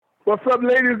What's up,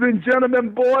 ladies and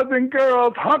gentlemen, boys and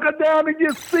girls? Hunker down in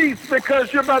your seats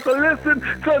because you're about to listen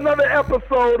to another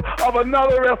episode of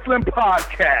another wrestling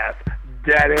podcast.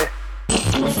 Daddy.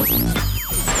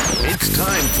 It's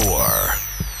time for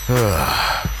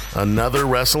another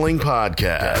wrestling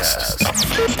podcast.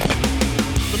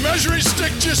 The measuring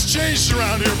stick just changed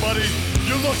around here, buddy.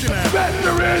 You're looking at the best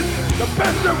there is, the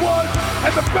best there was,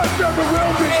 and the best there ever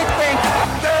will be. They think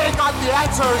they got the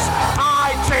answers.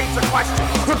 I change the question.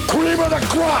 The cream of the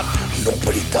crop.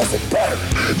 Nobody does it better.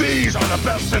 These are the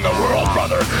best in the world,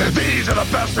 brother. These are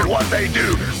the best at what they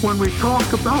do. When we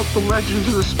talk about the legends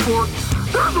of the sport,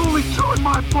 there's only two in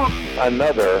my book.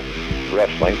 Another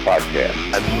wrestling podcast.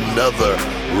 Another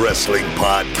wrestling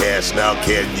podcast. Now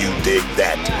can you dig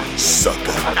that,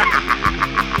 sucker?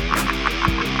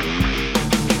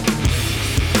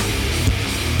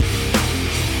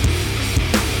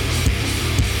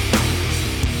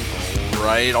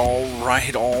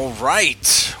 All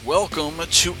right. Welcome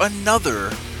to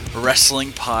another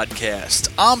wrestling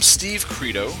podcast. I'm Steve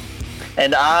Credo.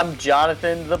 And I'm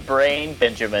Jonathan the Brain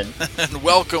Benjamin. And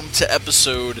welcome to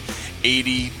episode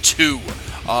 82.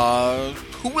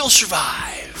 Who will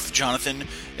survive, Jonathan?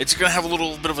 It's going to have a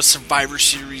little bit of a Survivor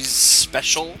Series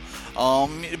special.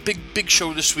 Big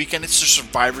show this weekend. It's the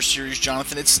Survivor Series,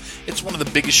 Jonathan. It's one of the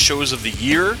biggest shows of the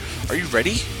year. Are you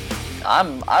ready?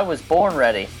 I was born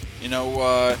ready. You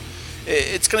know,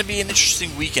 it's going to be an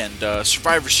interesting weekend.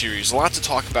 Survivor Series, a lot to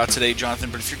talk about today,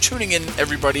 Jonathan. But if you're tuning in,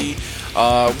 everybody,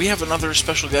 we have another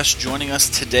special guest joining us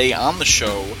today on the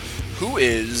show. Who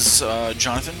is,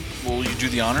 Jonathan? Will you do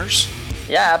the honors?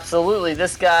 Yeah, absolutely.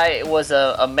 This guy was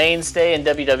a mainstay in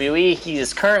WWE. He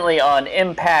is currently on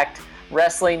Impact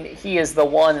Wrestling. He is the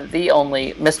one, the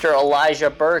only, Mr.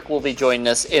 Elijah Burke will be joining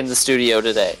us in the studio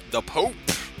today. The Pope.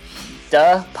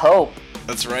 The Pope.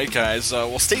 That's right, guys.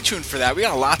 Well, stay tuned for that. We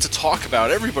got a lot to talk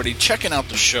about. Everybody checking out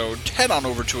the show, head on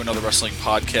over to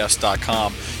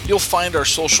anotherwrestlingpodcast.com. You'll find our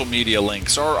social media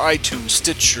links, our iTunes,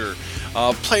 Stitcher,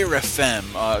 Player FM,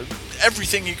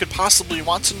 everything you could possibly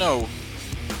want to know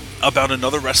about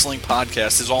Another Wrestling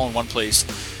Podcast is all in one place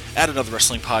at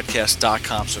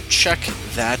anotherwrestlingpodcast.com. So check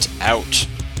that out.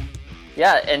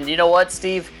 Yeah, and you know what,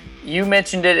 Steve? You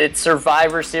mentioned it, it's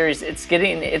Survivor Series. It's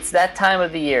that time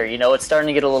of the year. You know, it's starting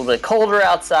to get a little bit colder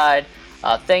outside.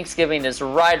 Thanksgiving is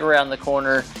right around the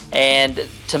corner. And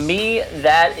to me,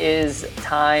 that is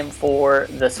time for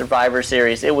the Survivor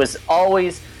Series. It was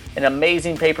always an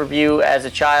amazing pay-per-view as a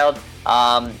child.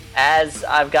 As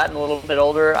I've gotten a little bit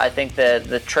older, I think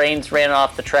the trains ran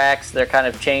off the tracks. They're kind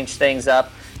of changed things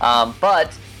up.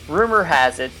 But rumor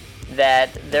has it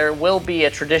that there will be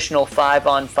a traditional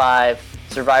 5-on-5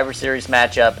 Survivor Series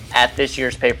matchup at this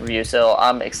year's pay-per-view. So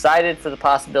I'm excited for the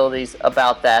possibilities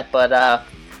about that. But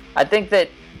I think that,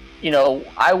 you know,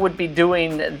 I would be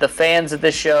doing the fans of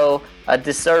this show a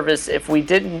disservice if we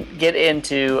didn't get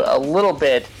into a little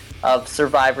bit of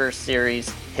Survivor Series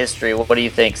history. What do you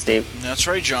think, Steve? That's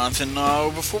right, Jonathan.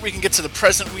 Before we can get to the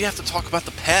present, we have to talk about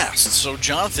the past. So,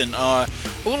 Jonathan, a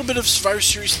little bit of Survivor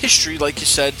Series history, like you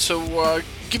said. So,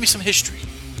 give me some history.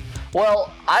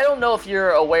 Well, I don't know if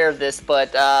you're aware of this,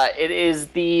 but it is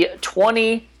the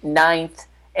 29th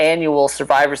annual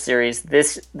Survivor Series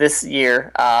this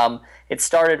year. It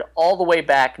started all the way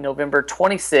back November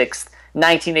 26th,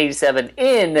 1987,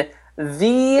 in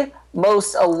the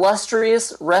most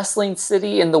illustrious wrestling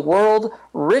city in the world,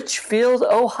 Richfield,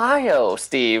 Ohio,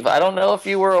 Steve. I don't know if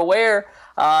you were aware.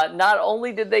 Not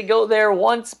only did they go there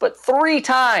once, but 3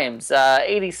 times,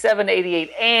 87, 88,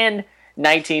 and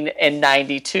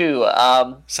 1992.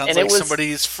 Sounds like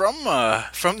somebody's from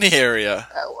the area.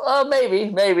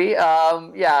 Maybe.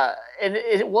 Yeah, and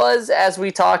it was, as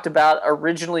we talked about,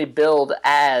 originally billed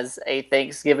as a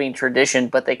Thanksgiving tradition,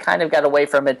 but they kind of got away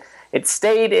from it. It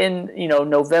stayed in,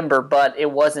 November, but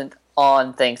it wasn't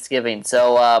on Thanksgiving.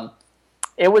 So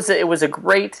it was a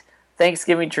great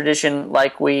Thanksgiving tradition,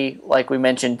 like we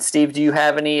mentioned. Steve, do you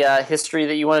have any history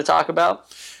that you want to talk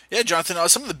about? Yeah, Jonathan,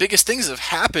 some of the biggest things have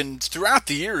happened throughout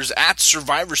the years at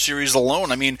Survivor Series alone.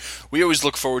 I mean, we always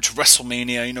look forward to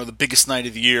WrestleMania, the biggest night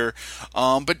of the year.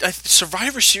 But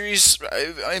Survivor Series,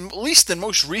 at least in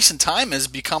most recent time, has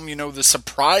become, the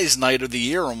surprise night of the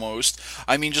year almost.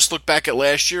 I mean, just look back at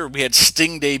last year. We had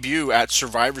Sting debut at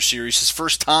Survivor Series, his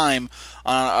first time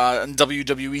on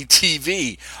WWE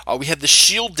TV. We had the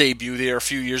Shield debut there a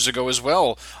few years ago as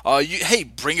well. Hey,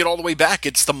 bring it all the way back.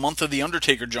 It's the month of The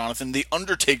Undertaker, Jonathan. The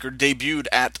Undertaker Undertaker debuted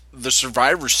at the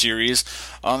Survivor Series.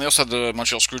 They also had the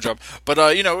Montreal Screwjob. But,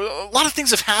 a lot of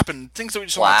things have happened, things that we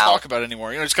just don't want to talk about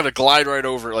anymore. Just got to glide right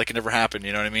over it like it never happened,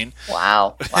 you know what I mean?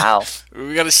 Wow.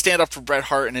 We got to stand up for Bret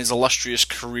Hart and his illustrious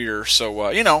career. So,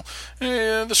 the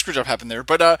Screwjob happened there.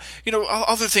 But,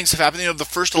 other things have happened. The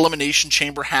first Elimination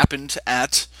Chamber happened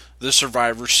at the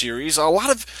Survivor Series. A lot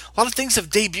of things have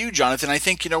debuted, Jonathan. I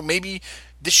think, maybe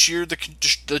this year the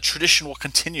tradition will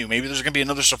continue. Maybe there's going to be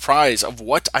another surprise of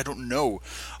what? I don't know.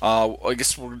 I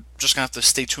guess we're just going to have to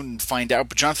stay tuned and find out.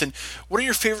 But Jonathan, what are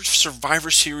your favorite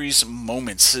Survivor Series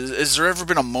moments? Has there ever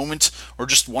been a moment, or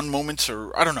just one moment,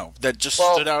 or I don't know, that just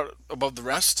stood out above the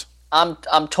rest?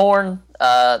 I'm torn.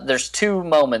 There's two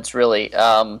moments, really.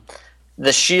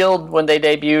 The Shield, when they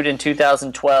debuted in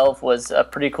 2012, was a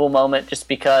pretty cool moment just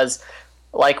because,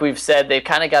 like we've said, they've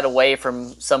kind of got away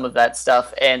from some of that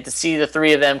stuff. And to see the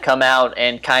three of them come out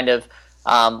and kind of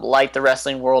light the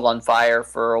wrestling world on fire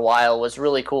for a while was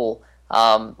really cool.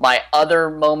 My other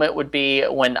moment would be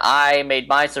when I made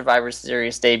my Survivor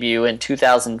Series debut in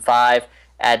 2005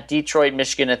 at Detroit,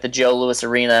 Michigan at the Joe Louis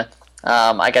Arena.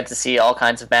 I got to see all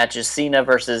kinds of matches, Cena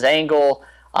versus Angle.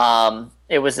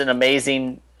 It was an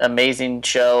amazing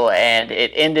show, and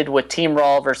it ended with Team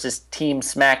Raw versus Team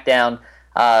SmackDown.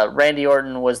 Randy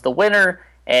Orton was the winner,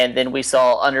 and then we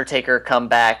saw Undertaker come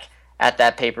back at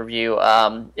that pay-per-view.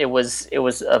 It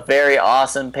was a very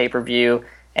awesome pay-per-view,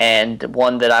 and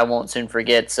one that I won't soon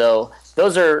forget. So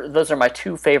those are my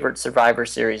two favorite Survivor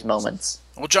Series moments.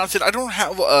 Well, Jonathan, I don't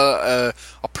have a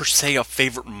per se a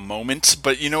favorite moment,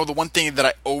 but the one thing that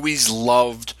I always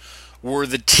loved were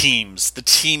the teams, the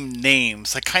team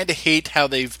names. I kind of hate how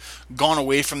they've gone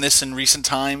away from this in recent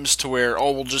times to where,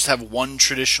 we'll just have one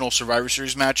traditional Survivor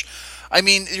Series match. I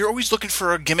mean, you're always looking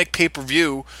for a gimmick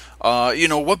pay-per-view.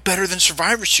 What better than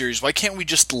Survivor Series? Why can't we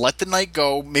just let the night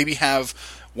go, maybe have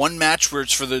one match where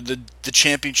it's for the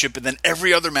championship, and then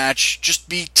every other match just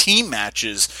be team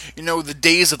matches. The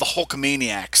days of the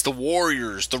Hulkamaniacs, the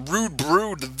Warriors, the Rude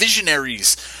Brood, the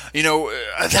Visionaries.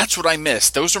 That's what I miss.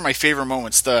 Those are my favorite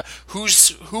moments. The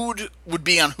who would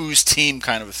be on whose team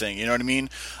kind of a thing. You know what I mean?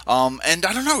 And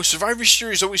I don't know. Survivor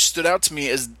Series always stood out to me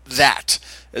as that,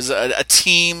 as a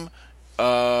team.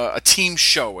 A team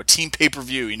show, a team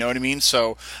pay-per-view, you know what I mean?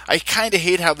 So I kind of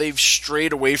hate how they've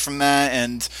strayed away from that,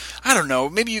 and I don't know,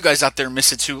 maybe you guys out there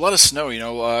miss it too. Let us know,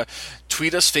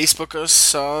 tweet us, Facebook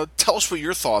us, tell us what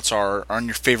your thoughts are on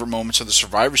your favorite moments of the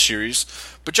Survivor Series.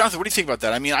 But Jonathan, what do you think about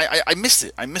that? I mean, I missed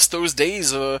it. I missed those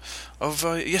days of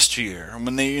yesteryear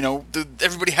when they,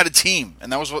 everybody had a team,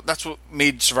 and that's what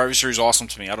made Survivor Series awesome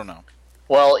to me. I don't know.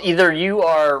 Well, either you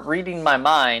are reading my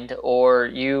mind or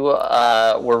you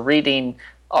were reading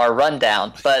our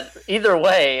rundown. But either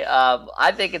way,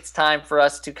 I think it's time for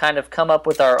us to kind of come up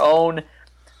with our own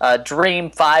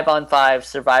dream 5-on-5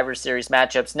 Survivor Series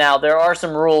matchups. Now, there are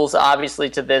some rules, obviously,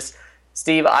 to this.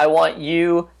 Steve, I want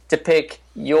you to pick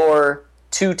your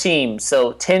two teams.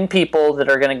 So 10 people that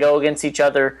are going to go against each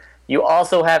other. You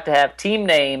also have to have team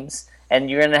names, and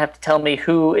you're going to have to tell me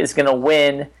who is going to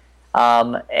win.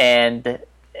 And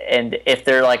if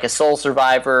they're like a sole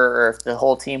survivor or if the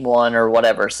whole team won or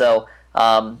whatever. So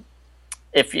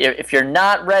if you're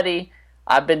not ready,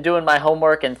 I've been doing my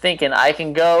homework and thinking I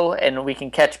can go and we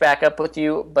can catch back up with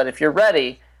you. But if you're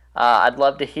ready, I'd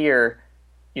love to hear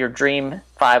your dream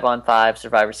 5-on-5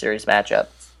 Survivor Series matchup.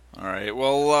 All right.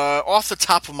 Well, off the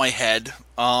top of my head,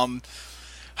 all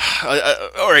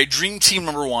right, dream team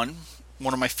number one.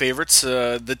 One of my favorites,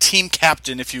 the team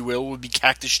captain, if you will, would be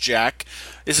Cactus Jack.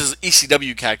 This is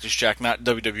ECW Cactus Jack, not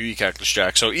WWE Cactus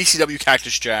Jack. So ECW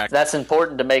Cactus Jack. That's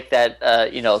important to make that,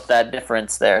 that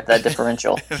difference there, that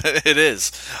differential. It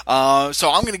is. So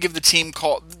I'm going to give the team's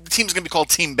going to be called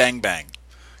Team Bang Bang,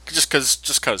 just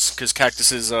because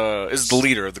Cactus is the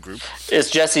leader of the group.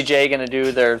 Is Jesse J going to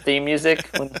do their theme music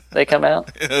when they come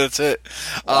out? That's it.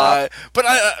 Wow. But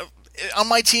on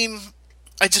my team,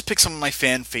 I just picked some of my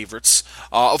fan favorites.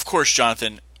 Of course,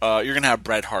 Jonathan, you're going to have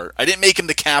Bret Hart. I didn't make him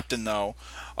the captain, though,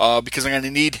 because I'm going to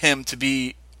need him to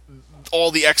be all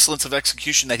the excellence of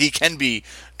execution that he can be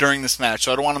during this match.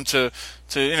 So I don't want him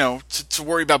to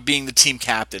worry about being the team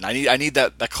captain. I need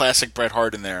that classic Bret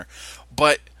Hart in there.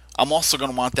 But I'm also going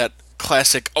to want that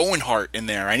classic Owen Hart in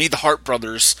there. I need the Hart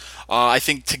brothers. I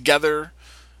think together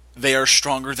they are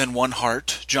stronger than one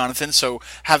Hart, Jonathan. So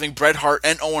having Bret Hart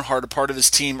and Owen Hart a part of this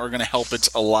team are going to help it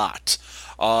a lot.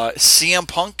 CM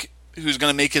Punk, who's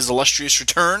going to make his illustrious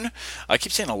return. I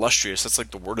keep saying illustrious. That's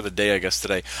like the word of the day, I guess,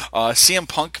 today. CM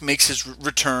Punk makes his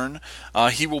return.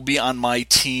 He will be on my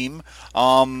team.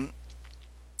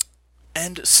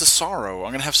 and Cesaro.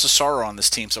 I'm going to have Cesaro on this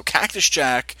team. So Cactus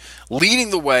Jack leading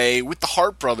the way with the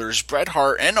Hart brothers, Bret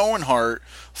Hart and Owen Hart,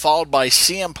 followed by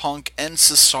CM Punk and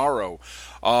Cesaro.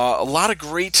 A lot of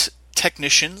great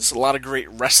technicians, a lot of great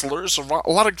wrestlers, a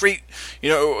lot of great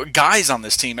guys on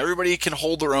this team. Everybody can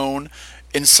hold their own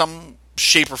in some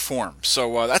shape or form.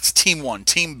 So that's Team 1,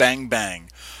 Team Bang Bang.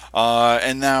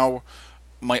 And now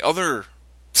my other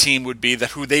team would be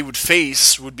that who they would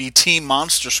face would be Team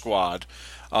Monster Squad.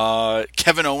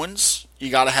 Kevin Owens, you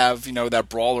got to have that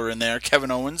brawler in there. Kevin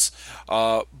Owens,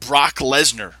 Brock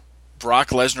Lesnar. Brock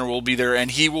Lesnar will be there, and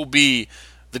he will be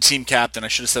the team captain. I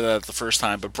should have said that the first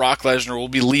time, but Brock Lesnar will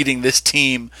be leading this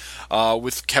team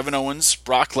with Kevin Owens,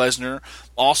 Brock Lesnar,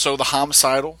 also the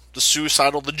homicidal, the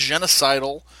suicidal, the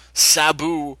genocidal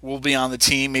Sabu will be on the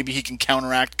team. Maybe he can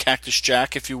counteract Cactus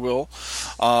Jack, if you will.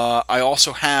 I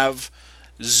also have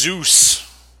Zeus.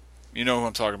 You know who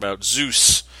I'm talking about.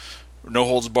 Zeus. No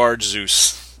holds barred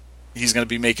Zeus. He's going to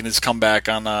be making his comeback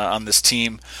on this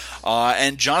team.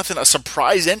 And Jonathan, a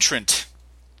surprise entrant.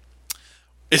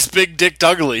 It's Big Dick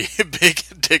Dudley. Big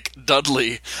Dick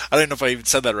Dudley. I don't know if I even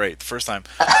said that right the first time.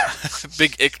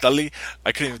 Big Ick Dudley.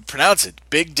 I couldn't even pronounce it.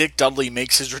 Big Dick Dudley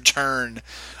makes his return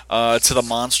to the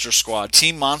Monster Squad.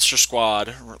 Team Monster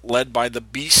Squad, led by the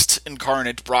Beast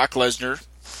Incarnate, Brock Lesnar,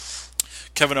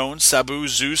 Kevin Owens, Sabu,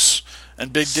 Zeus,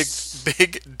 and Big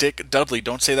Dick Dudley.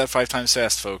 Don't say that 5 times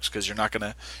fast, folks, because you're not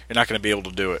gonna be able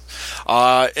to do it.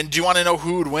 And do you want to know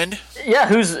who would win? Yeah,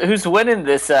 who's winning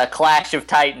this Clash of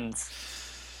Titans?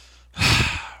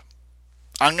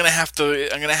 I'm gonna have to.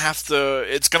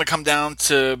 It's gonna come down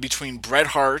to between Bret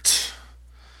Hart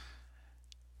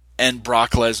and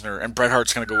Brock Lesnar, and Bret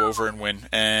Hart's gonna go over and win,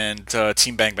 and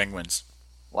Team Bang Bang wins.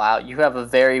 Wow, you have a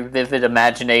very vivid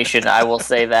imagination. I will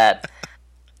say that.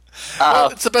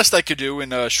 Well, it's the best I could do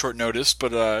in short notice,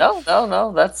 but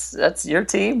no, that's your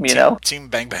team, Team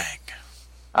Bang Bang.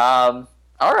 All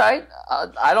right,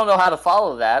 I don't know how to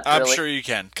follow that. I'm really. sure you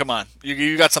can. Come on,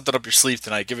 you got something up your sleeve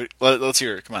tonight. Give it. Let's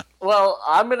hear it. Come on. Well,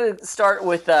 I'm gonna start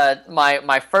with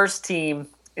my first team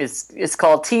is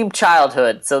called Team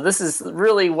Childhood. So this is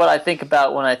really what I think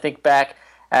about when I think back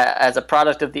as a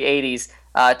product of the '80s.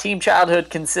 Team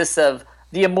Childhood consists of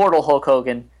the Immortal Hulk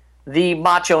Hogan, the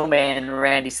Macho Man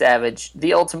Randy Savage,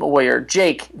 the Ultimate Warrior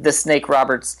Jake the Snake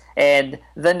Roberts, and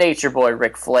the Nature Boy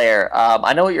Ric Flair.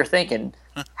 I know what you're thinking.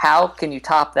 How can you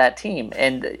top that team?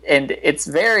 And it's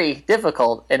very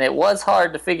difficult, and it was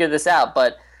hard to figure this out,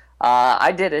 but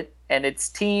I did it. And it's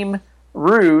Team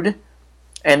Rude,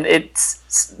 and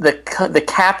it's the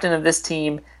captain of this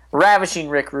team, Ravishing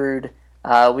Rick Rude.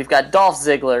 We've got Dolph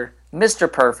Ziggler, Mr.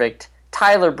 Perfect,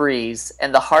 Tyler Breeze,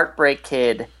 and the Heartbreak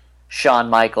Kid, Shawn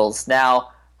Michaels.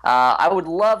 Now, I would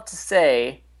love to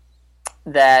say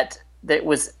that it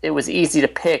was easy to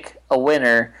pick a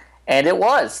winner, and it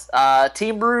was.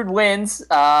 Team Rude wins.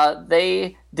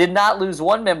 They did not lose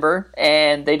one member,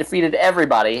 and they defeated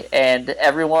everybody, and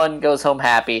everyone goes home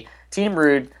happy. Team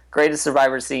Rude, greatest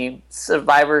Survivor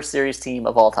Series team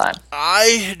of all time.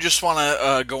 I just want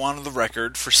to go on the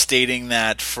record for stating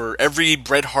that for every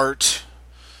Bret Hart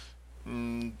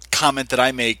comment that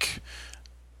I make,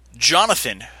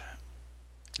 Jonathan,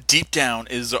 deep down,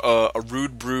 is a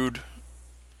rude brood,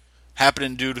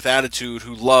 happening dude with attitude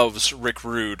who loves Rick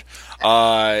Rude.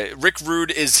 Rick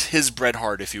Rude is his Bret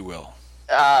Hart, if you will.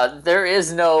 There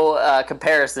is no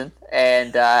comparison,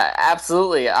 and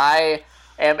absolutely, I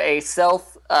am a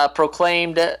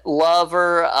self-proclaimed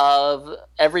lover of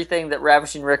everything that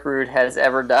Ravishing Rick Rude has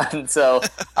ever done. So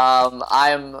I'm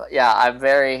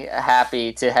very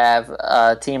happy to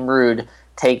have Team Rude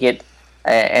take it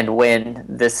and win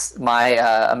this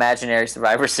my imaginary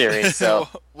Survivor Series. So,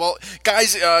 well,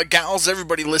 guys, gals,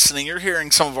 everybody listening, you're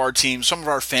hearing some of our teams, some of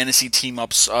our fantasy team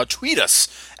ups. Tweet us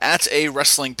at a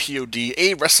wrestling pod,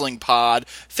 a wrestling pod.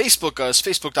 Facebook us,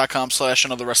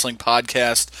 facebook.com/another wrestling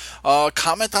podcast.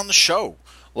 Comment on the show.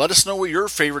 Let us know what your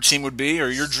favorite team would be, or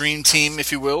your dream team,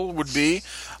 if you will, would be.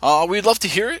 We'd love to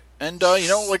hear it. And,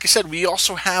 like I said, we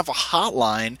also have a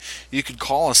hotline you could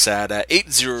call us at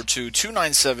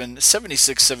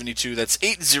 802-297-7672. That's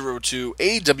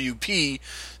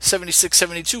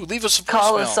 802-AWP-7672. Leave us a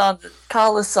voicemail.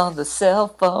 Call us on the cell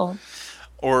phone.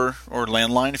 Or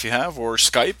landline if you have, or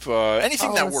Skype,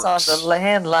 anything that works. Call us on the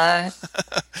landline.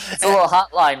 It's a little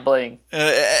hotline bling.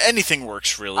 Anything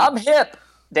works, really. I'm hip.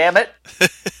 Damn it.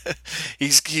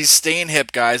 He's staying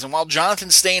hip, guys. And while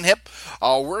Jonathan's staying hip,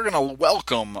 we're going to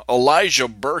welcome Elijah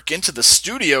Burke into the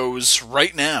studios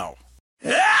right now.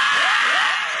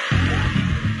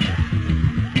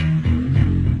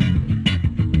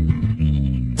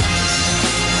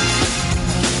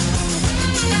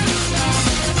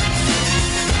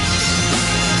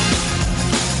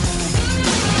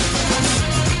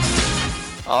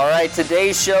 right,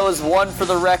 today's show is one for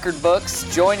the record books.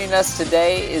 Joining us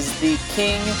today is the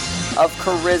King of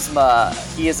Charisma.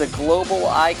 He is a global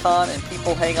icon, and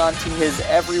people hang on to his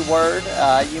every word.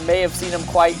 You may have seen him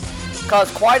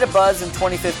cause quite a buzz in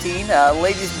 2015.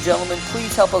 Ladies and gentlemen,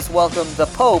 please help us welcome the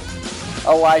Pope,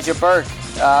 Elijah Burke.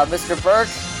 Mr. Burke,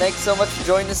 thanks so much for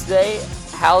joining us today.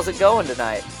 How's it going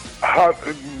tonight?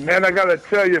 Man, I got to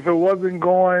tell you, if it wasn't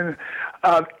going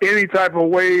any type of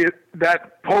way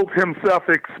that Pope himself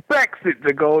expects it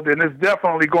to go, then it's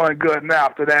definitely going good now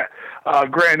after that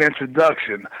grand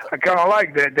introduction. I kind of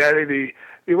like that, Daddy.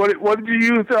 What did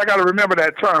you use? I got to remember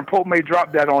that term. Pope may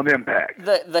drop that on Impact.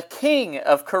 The King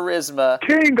of Charisma.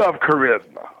 King of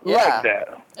Charisma. Yeah, like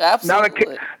that.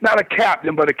 Absolutely. Not a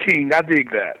captain, but a king. I dig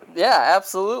that. Yeah,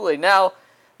 absolutely. Now,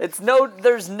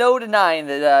 there's no denying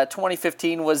that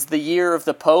 2015 was the year of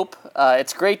the Pope.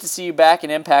 It's great to see you back in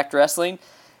Impact Wrestling.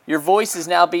 Your voice is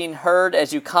now being heard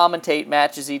as you commentate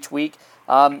matches each week.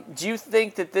 Do you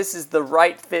think that this is the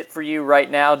right fit for you right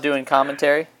now, doing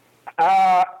commentary?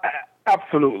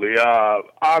 Absolutely.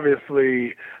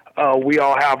 Obviously, we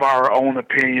all have our own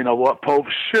opinion of what Pope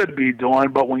should be doing,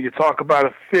 but when you talk about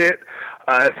a fit,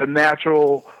 it's a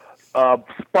natural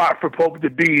spot for Pope to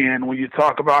be in. When you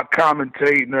talk about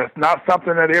commentating, it's not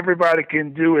something that everybody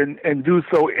can do and do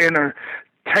so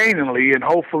entertainingly, and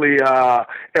hopefully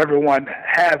everyone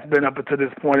has been up to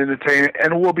this point entertained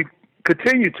and will be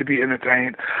continue to be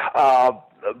entertained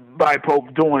by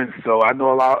Pope doing so. I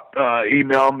know a lot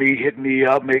email me, hit me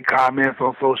up, make comments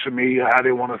on social media how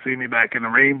they want to see me back in the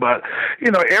ring, but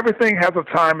everything has a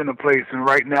time and a place, and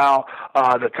right now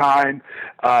the time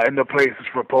and the place is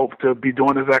for Pope to be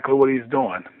doing exactly what he's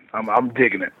doing. I'm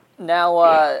digging it. Now,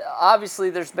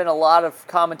 obviously, there's been a lot of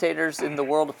commentators in the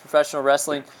world of professional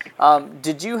wrestling.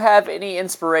 Did you have any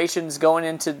inspirations going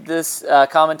into this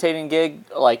commentating gig,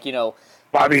 like,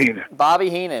 Bobby Heenan. Bobby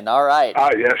Heenan, all right.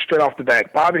 Yeah, straight off the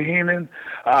bat. Bobby Heenan,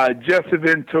 Jesse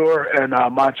Ventura, and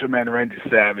Macho Man Randy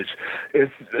Savage.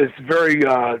 It's very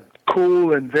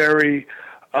cool and very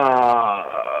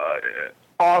awesome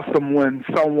when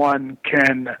someone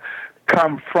can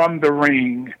come from the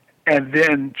ring and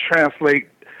then translate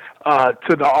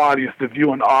to the audience, the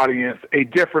viewing audience, a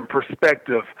different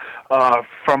perspective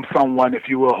from someone, if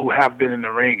you will, who have been in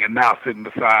the ring and now sitting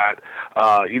beside,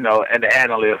 an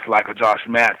analyst like a Josh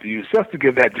Matthews, just to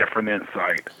give that different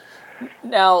insight.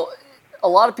 Now, a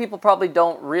lot of people probably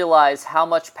don't realize how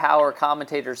much power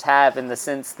commentators have, in the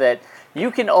sense that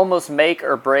you can almost make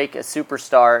or break a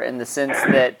superstar, in the sense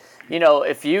that,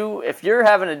 if you're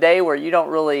having a day where you don't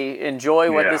really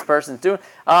enjoy what this person's doing,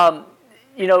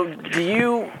 do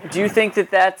you think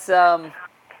that's that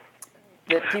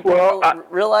people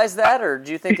realize that, or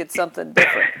do you think it's something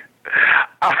different?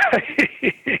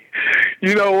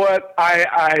 You know what?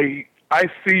 I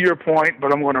see your point,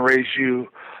 but I'm going to raise you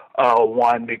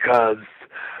one, because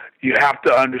you have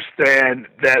to understand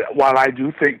that while I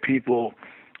do think people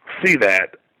see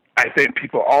that, I think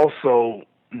people also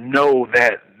know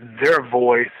that their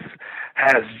voice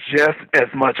has just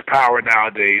as much power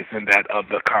nowadays than that of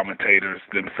the commentators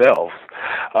themselves,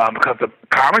 because the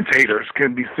commentators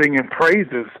can be singing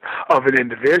praises of an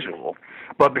individual,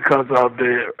 but because of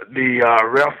the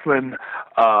wrestling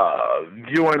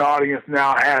viewing audience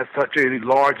now has such a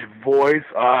large voice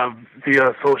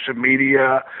via social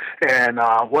media and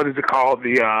what is it called,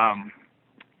 the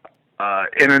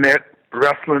internet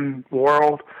wrestling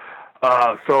world,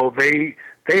 so they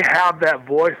have that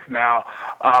voice now,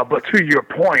 but to your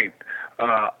point,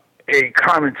 a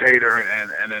commentator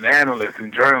and an analyst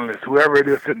and journalist, whoever it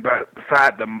is sitting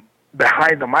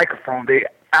behind the microphone, they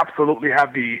absolutely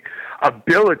have the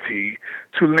ability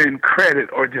to lend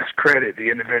credit or discredit the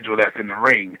individual that's in the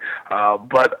ring.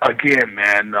 But again,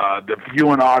 man, the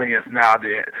viewing audience now,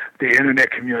 the internet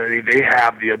community, they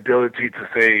have the ability to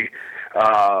say,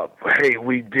 hey,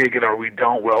 we dig it or we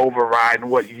don't. We're overriding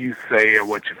what you say or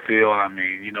what you feel. I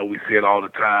mean, we see it all the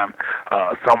time.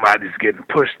 Somebody's getting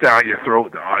pushed down your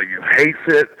throat. The audience hates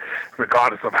it,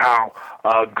 regardless of how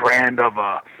grand of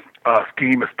a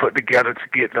scheme is put together to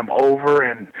get them over.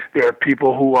 And there are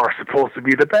people who are supposed to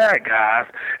be the bad guys,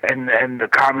 and the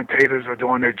commentators are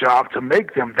doing their job to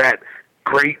make them that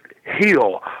great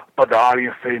heel, but the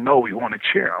audience say, no, we want to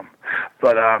cheer them.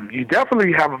 But you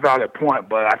definitely have a valid point,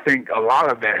 but I think a lot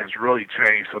of that has really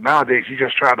changed. So nowadays you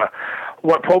just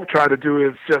what Pope tried to do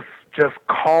is just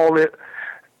call it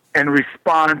and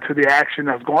respond to the action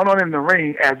that's going on in the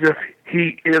ring as if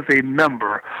he is a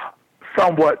member,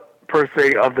 somewhat per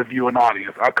se, of the viewing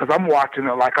audience. Because I'm watching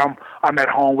it like I'm at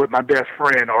home with my best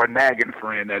friend, or a nagging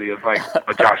friend, that is, like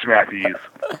a Josh Matthews.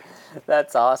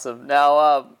 That's awesome.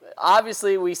 Now,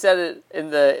 obviously, we said it in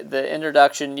the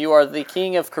introduction. You are the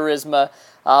king of charisma,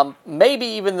 maybe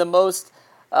even the most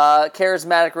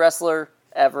charismatic wrestler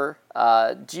ever.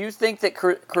 Do you think that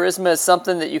charisma is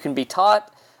something that you can be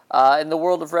taught in the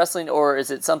world of wrestling, or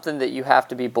is it something that you have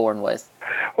to be born with?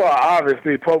 Well,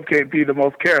 obviously, Pope can't be the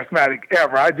most charismatic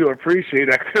ever. I do appreciate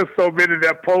that. There's so many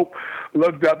that Pope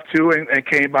looked up to and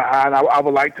came behind. I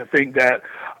would like to think that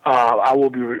I will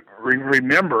be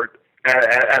remembered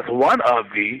as one of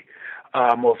the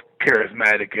most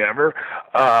charismatic ever.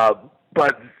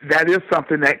 But that is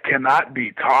something that cannot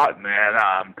be taught, man.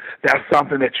 That's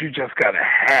something that you just got to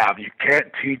have. You can't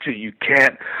teach it. You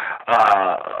can't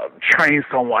train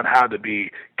someone how to be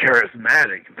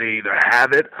charismatic. They either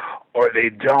have it or they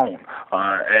don't.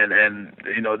 And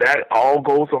you know, that all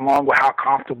goes along with how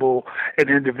comfortable an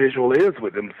individual is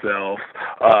with themselves.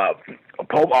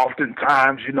 Pope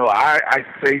oftentimes, you know, I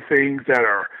say things that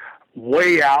are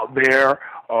way out there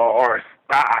or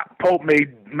Pope may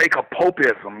make a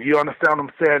popeism. You understand what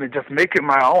I'm saying? And just make it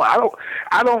my own.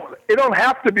 It don't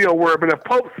have to be a word, but if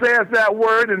Pope says that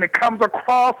word and it comes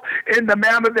across in the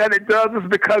manner that it does, it's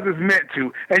because it's meant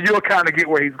to, and you'll kind of get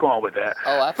where he's going with that.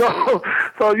 Oh, absolutely.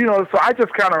 So you know, so I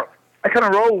kind of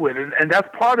roll with it, and that's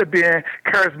part of being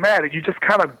charismatic. You just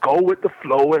kind of go with the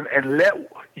flow and let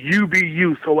you be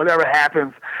you. So whatever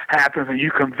happens, and you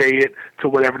convey it to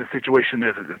whatever the situation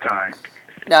is at the time.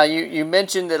 Now, you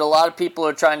mentioned that a lot of people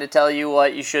are trying to tell you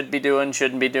what you should be doing,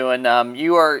 shouldn't be doing.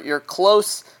 You're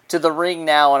close to the ring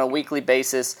now on a weekly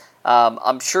basis.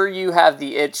 I'm sure you have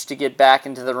the itch to get back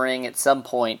into the ring at some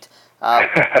point.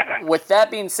 With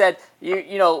that being said,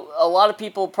 you know, a lot of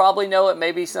people probably know it,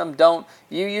 maybe some don't.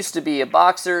 You used to be a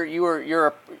boxer.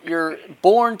 You're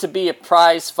born to be a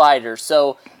prize fighter.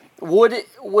 So would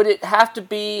it have to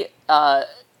be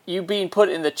you being put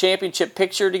in the championship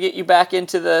picture to get you back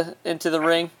into the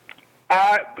ring?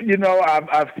 You know,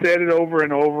 I've said it over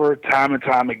and over, time and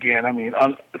time again. I mean,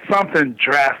 something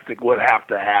drastic would have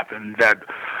to happen that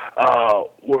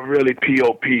would really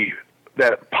POP,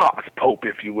 that pops Pope,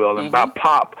 if you will. And by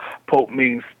pop, Pope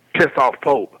means piss off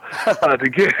Pope, to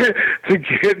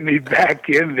get me back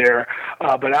in there.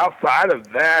 But outside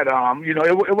of that, you know,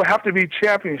 it would have to be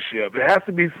championship. It has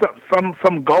to be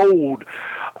some gold,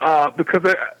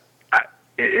 because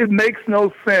it makes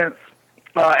no sense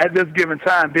at this given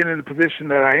time, being in the position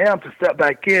that I am, to step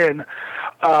back in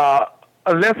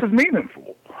unless it's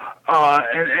meaningful.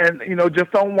 And you know,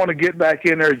 just don't want to get back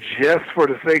in there just for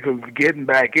the sake of getting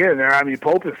back in there. I mean,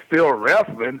 Pope is still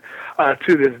wrestling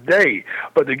to this day,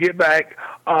 but to get back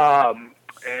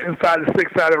inside the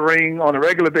six-sided ring on a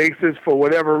regular basis, for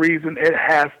whatever reason, it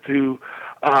has to,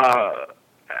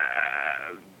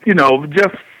 you know,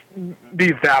 just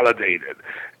be validated.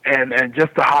 And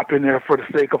just to hop in there for the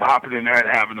sake of hopping in there and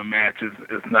having a match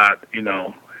is not, you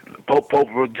know, Pope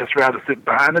would just rather sit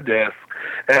behind the desk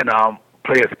and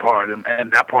play his part,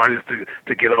 and that part is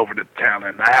to get over the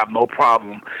talent. I have no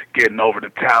problem getting over the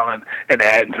talent and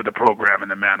adding to the program in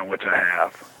the manner in which I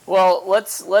have. Well,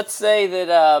 let's say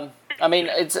that I mean,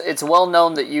 it's well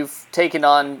known that you've taken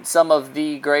on some of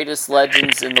the greatest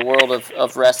legends in the world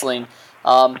of wrestling.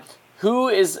 Who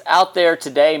is out there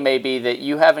today, maybe, that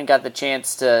you haven't got the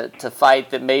chance to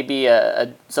fight, that may be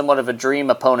a somewhat of a dream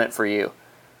opponent for you?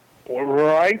 Well,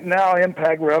 right now,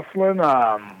 Impact Wrestling,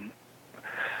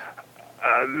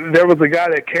 there was a guy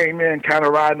that came in kind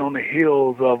of riding on the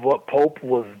heels of what Pope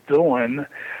was doing,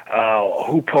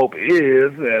 who Pope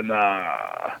is, and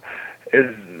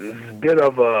is a bit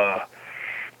of a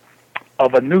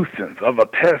nuisance, of a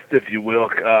pest, if you will,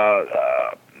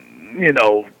 you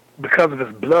know, because of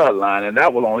his bloodline, and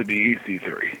that will only be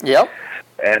EC3. Yep.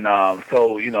 And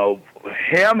so, you know,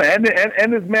 him and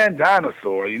his man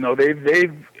Dinosaur, you know,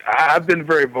 I've been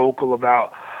very vocal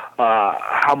about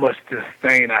how much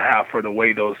disdain I have for the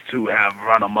way those two have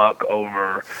run amok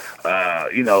over,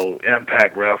 you know,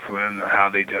 Impact Wrestling, and how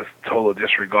they just total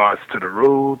disregards to the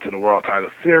rules, to the World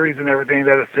Title Series and everything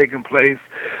that has taken place.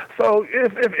 So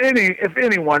if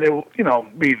anyone, it will, you know,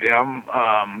 be them.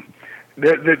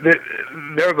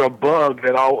 There's a bug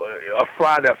a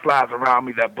fly that flies around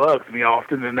me that bugs me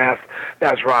often, and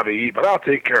that's Robbie E. But I'll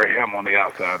take care of him on the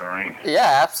outside of the ring.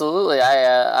 Yeah, absolutely.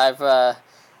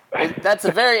 That's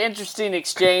a very interesting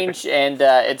exchange, and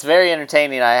it's very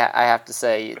entertaining. I have to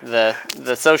say, the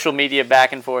social media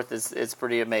back and forth is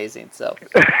pretty amazing. So,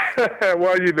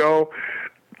 well, you know,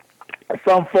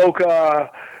 some folk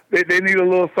they need a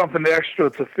little something extra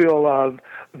to feel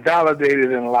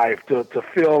validated in life, to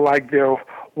feel like they're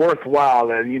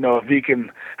worthwhile. And, if he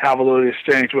can have a little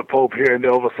exchange with Pope here and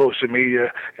there over social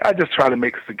media, I just try to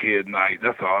make it a kid night.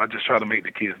 That's all. I just try to make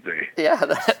the kids' day.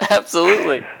 Yeah,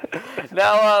 absolutely.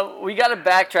 Now, we got to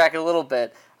backtrack a little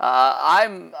bit.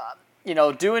 I'm,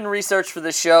 doing research for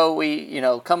the show. We,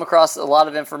 come across a lot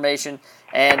of information.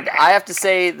 And I have to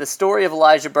say the story of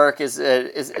Elijah Burke is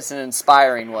an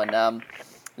inspiring one.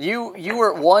 You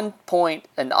were at one point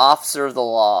an officer of the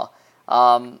law.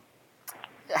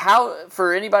 How,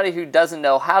 for anybody who doesn't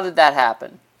know, how did that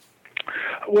happen?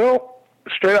 Well,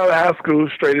 straight out of high school,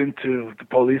 straight into the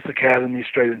police academy,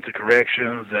 straight into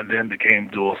corrections, and then became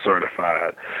dual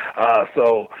certified.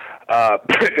 So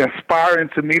inspiring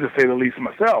to me, to say the least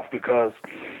myself, because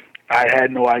I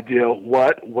had no idea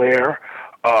what, where,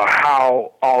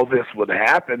 how all this would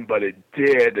happen, but it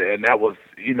did, and that was,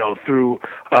 through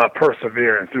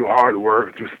perseverance, through hard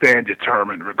work, through staying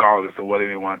determined, regardless of what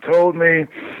anyone told me,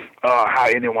 how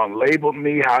anyone labeled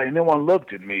me, how anyone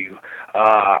looked at me.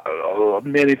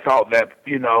 Many thought that,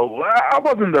 I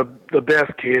wasn't the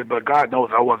best kid, but God knows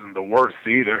I wasn't the worst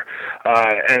either,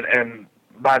 and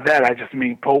by that, I just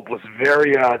mean Pope was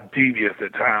very devious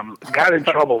at times. Got in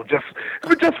trouble just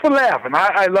for laughing.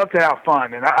 I love to have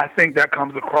fun, and I think that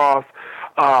comes across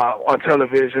on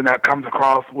television. That comes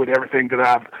across with everything that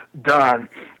I've done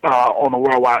on the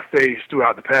worldwide stage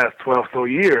throughout the past 12 so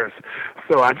years.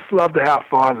 So I just love to have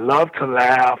fun, love to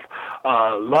laugh,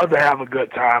 love to have a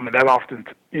good time, and that often,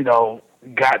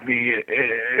 got me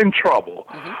in trouble.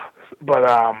 Mm-hmm. But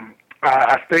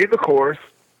I stayed the course.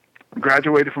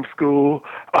 Graduated from school,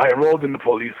 enrolled in the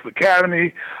police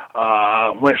academy,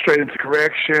 went straight into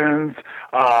corrections,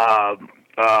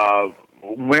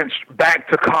 went back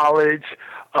to college,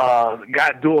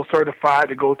 got dual certified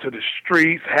to go to the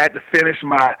streets, had to finish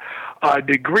my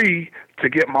degree to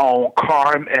get my own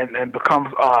car and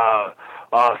become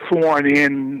sworn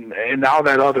in and all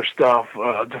that other stuff,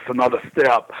 just another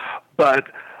step. But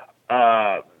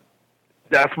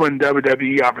that's when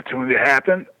WWE opportunity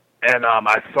happened. And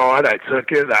I saw it, I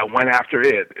took it, I went after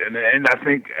it. And I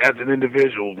think as an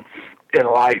individual in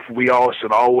life, we all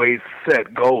should always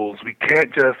set goals. We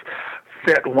can't just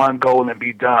set one goal and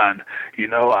be done. You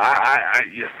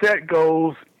set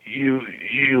goals,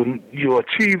 you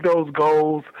achieve those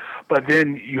goals, but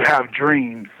then you have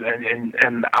dreams.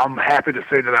 And I'm happy to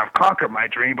say that I've conquered my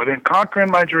dream. But in conquering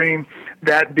my dream,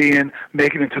 that being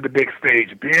making it to the big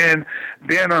stage, being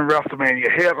on WrestleMania,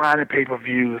 headlining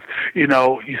pay-per-views,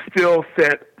 you still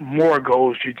set more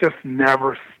goals. You just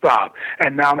never stop.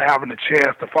 And now I'm having a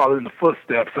chance to follow in the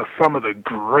footsteps of some of the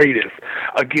greatest.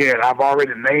 Again, I've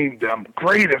already named them,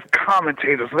 greatest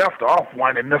commentators. Left off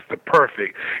one and Mr.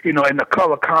 Perfect, in the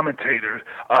color commentators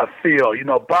field,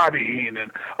 Bobby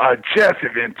Heenan, Jesse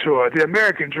Ventura, the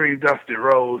American Dream, Dusty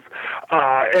Rhodes,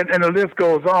 and the list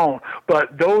goes on.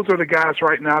 But those are the guys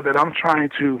right now that I'm trying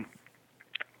to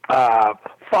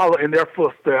follow in their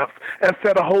footsteps and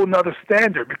set a whole nother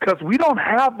standard, because we don't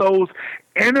have those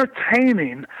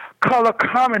entertaining color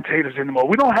commentators anymore.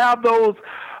 We don't have those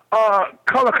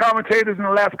color commentators in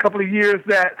the last couple of years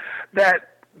that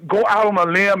go out on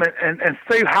a limb and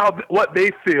say what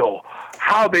they feel,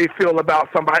 how they feel about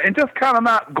somebody, and just kind of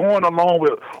not going along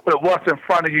with what's in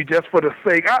front of you just for the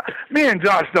sake. Me and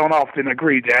Josh don't often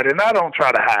agree, Dad, and I don't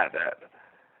try to hide that.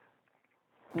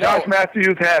 No. Josh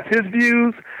Matthews has his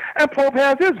views, and Pope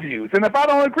has his views. And if I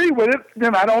don't agree with it,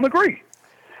 then I don't agree.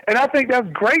 And I think that's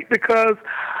great, because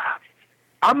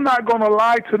I'm not going to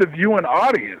lie to the viewing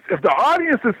audience. If the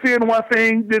audience is seeing one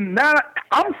thing, then now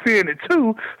I'm seeing it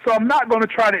too, so I'm not going to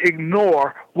try to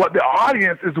ignore what the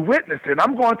audience is witnessing.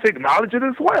 I'm going to acknowledge it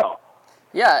as well.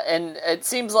 Yeah, and it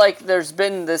seems like there's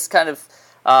been this kind of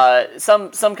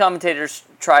some commentators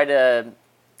try to,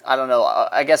 I don't know,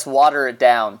 I guess water it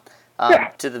down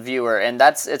to the viewer, and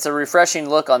it's a refreshing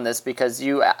look on this, because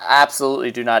you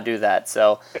absolutely do not do that.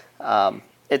 So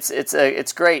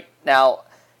it's great. Now,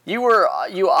 you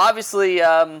obviously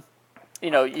you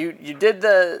did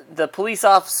the police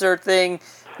officer thing.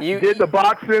 You did the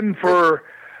boxing for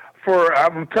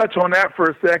I'm gonna touch on that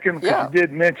for a second, because you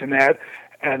did mention that,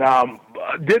 and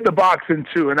did the boxing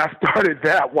too, and I started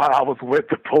that while I was with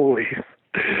the police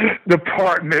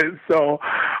department. So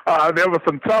there was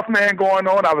some tough man going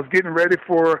on. I was getting ready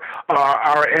for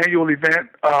our annual event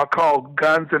called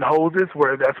Guns and Hoses,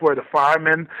 that's where the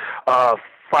firemen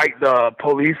fight the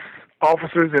police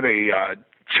officers in a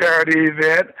charity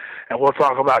event, and we'll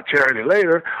talk about charity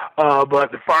later,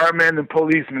 but the firemen and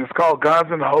policemen, it's called Guns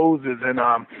and Hoses, and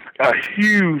a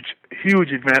huge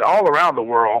event all around the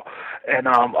world, and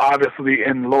obviously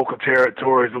in local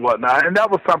territories and whatnot. And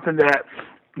that was something that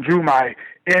drew my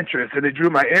interest, and it drew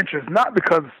my interest not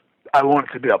because I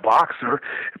wanted to be a boxer,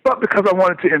 but because I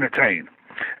wanted to entertain.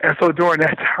 And so during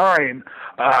that time,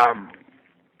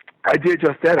 I did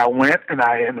just that. I went and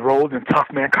I enrolled in tough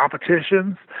man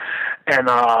competitions, and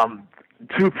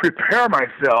to prepare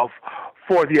myself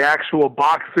for the actual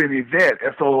boxing event.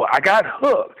 And so I got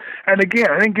hooked. And again,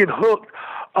 I didn't get hooked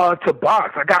to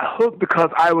box. I got hooked because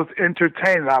I was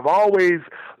entertained. I've always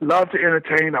loved to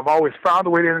entertain. I've always found a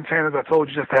way to entertain, as I told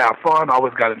you, just to have fun. I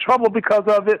always got in trouble because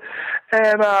of it.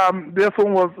 And this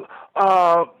one was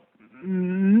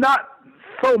not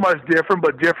so much different,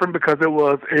 but different because it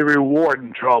was a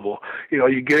rewarding trouble. You know,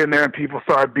 you get in there and people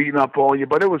start beating up on you,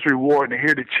 but it was rewarding to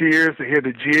hear the cheers, to hear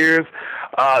the jeers,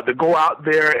 to go out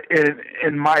there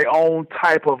in my own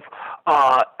type of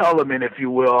element, if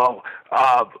you will.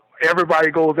 Everybody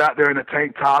goes out there in a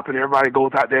tank top, and everybody goes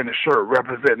out there in a shirt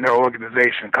representing their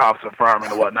organization, cops and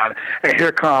firemen and whatnot. And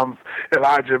here comes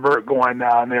Elijah Burke going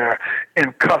down there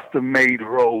in custom-made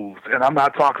robes. And I'm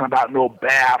not talking about no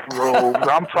bath robes.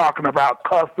 I'm talking about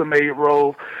custom-made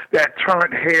robes that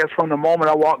turned heads from the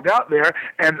moment I walked out there,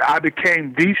 and I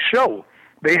became the show.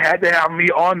 They had to have me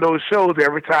on those shows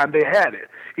every time they had it.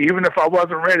 Even if I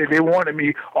wasn't ready, they wanted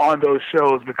me on those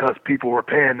shows because people were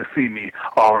paying to see me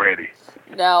already.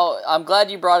 Now, I'm glad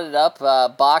you brought it up.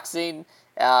 Boxing,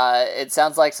 it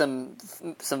sounds like some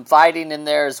fighting in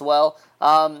there as well.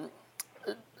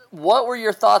 What were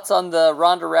your thoughts on the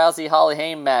Ronda Rousey-Holly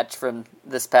Holm match from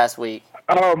this past week?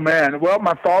 Oh, man. Well,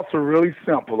 my thoughts are really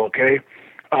simple, okay?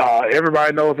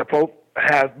 Everybody knows that Pope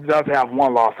does have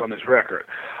one loss on his record,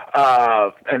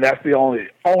 and that's the only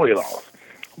loss.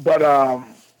 But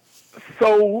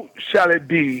so shall it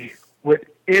be with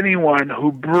anyone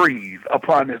who breathes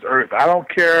upon this earth. I don't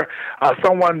care.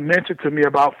 Someone mentioned to me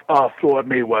about Floyd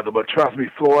Mayweather, but trust me,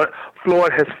 Floyd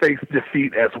has faced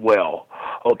defeat as well.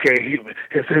 Okay,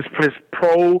 his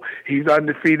pro, he's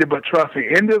undefeated, but trust me,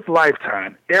 in this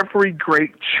lifetime, every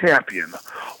great champion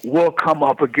will come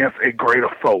up against a greater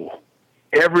foe.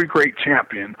 Every great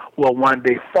champion will one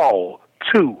day fall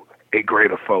to a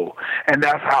greater foe. And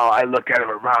that's how I look at it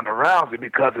with Ronda Rousey,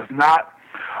 because it's not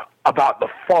about the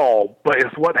fall, but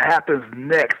it's what happens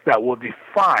next that will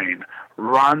define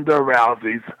Ronda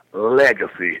Rousey's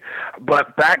legacy.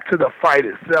 But back to the fight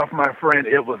itself, my friend,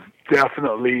 it was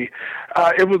definitely,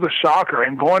 it was a shocker.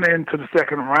 And going into the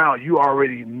second round, you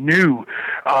already knew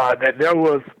that there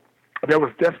was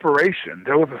desperation.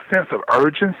 There was a sense of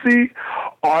urgency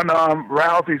on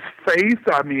Rousey's face.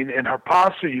 I mean, in her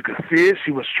posture, you could see it.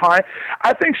 She was trying.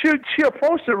 I think she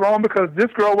approached it wrong because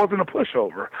this girl wasn't a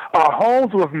pushover.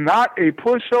 Holmes was not a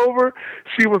pushover.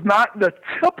 She was not the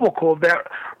typical that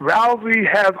Rousey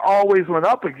has always went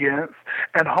up against,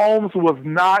 and Holmes was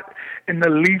not in the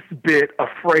least bit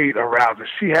afraid of Rousey.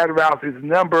 She had Rousey's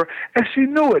number, and she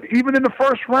knew it, even in the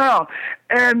first round.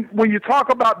 And when you talk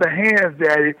about the hands,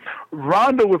 Daddy,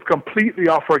 Ronda was completely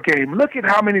off her game. Look at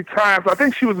how many times, I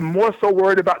think she was more so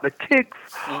worried about the kicks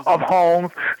of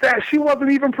Holmes that she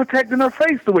wasn't even protecting her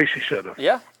face the way she should have.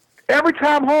 Yeah. Every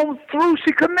time Holmes threw,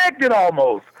 she connected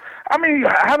almost. I mean,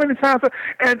 how many times?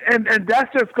 And that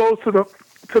just goes to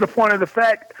the point of the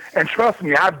fact, and trust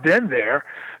me, I've been there,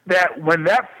 that when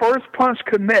that first punch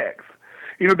connects,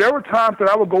 you know, there were times that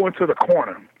I would go into the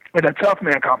corner in a tough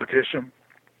man competition,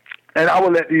 and I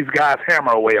would let these guys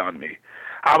hammer away on me.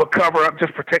 I would cover up,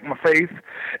 just protect my face,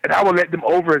 and I would let them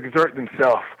overexert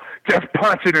themselves, just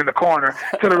punching in the corner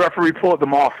till the referee pulled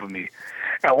them off of me.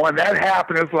 And when that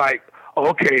happened, it's like,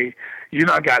 okay, you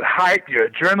know, I got hype, your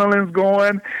adrenaline's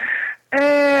going,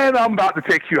 and I'm about to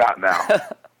take you out now.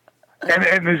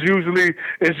 and it's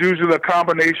usually a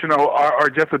combination or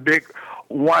just a big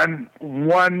one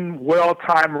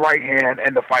well-timed right hand,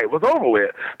 and the fight was over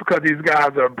with because these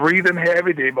guys are breathing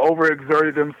heavy. They've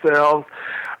overexerted themselves.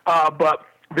 But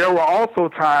there were also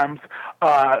times,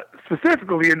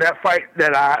 specifically in that fight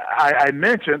that I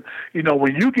mentioned, you know,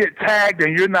 when you get tagged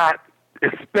and you're not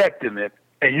expecting it,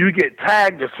 and you get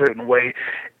tagged a certain way,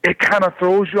 it kind of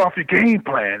throws you off your game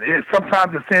plan.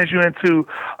 Sometimes it sends you into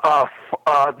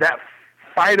that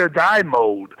fight or die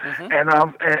mode. Mm-hmm.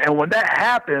 And when that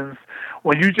happens,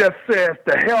 when you just says,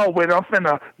 the hell with it, I'm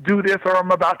finna do this or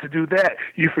I'm about to do that,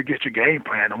 you forget your game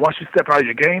plan. And once you step out of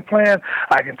your game plan,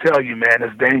 I can tell you, man,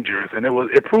 it's dangerous. And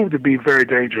it proved to be very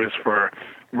dangerous for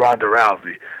Ronda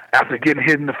Rousey. After getting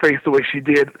hit in the face the way she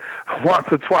did once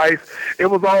or twice, it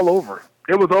was all over.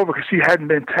 It was over because she hadn't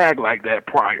been tagged like that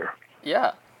prior.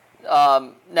 Yeah.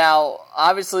 Now,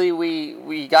 obviously,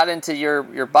 we got into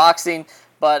your boxing,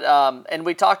 but and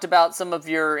we talked about some of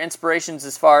your inspirations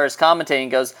as far as commentating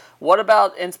goes. What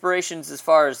about inspirations as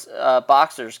far as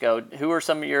boxers go? Who are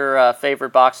some of your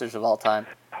favorite boxers of all time?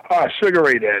 Sugar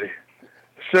Ray Daddy.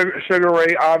 Sugar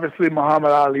Ray, obviously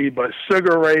Muhammad Ali, but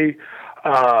Sugar Ray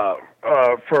for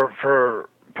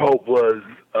Pope was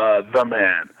the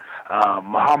man.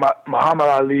 Muhammad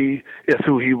Ali is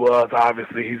who he was.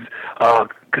 Obviously, he's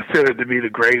considered to be the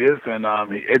greatest, and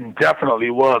it definitely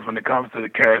was when it comes to the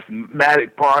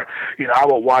charismatic part. You know, I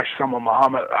would watch some of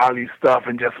Muhammad Ali's stuff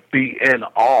and just be in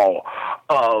awe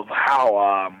of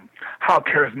how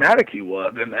charismatic he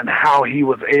was, and how he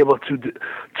was able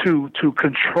to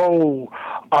control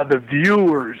the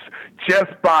viewers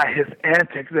just by his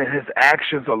antics and his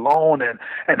actions alone, and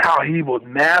how he would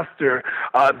master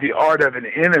the art of an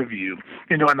interview.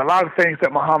 You know, and a lot of things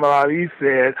that Muhammad Ali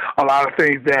said, a lot of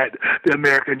things that the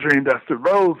American Dream Dusty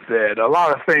Rhodes said, a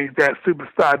lot of things that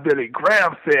superstar Billy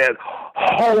Graham said,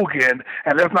 Hogan,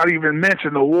 and let's not even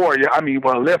mention the Warrior. I mean,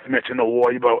 well, let's mention the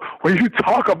Warrior, but when you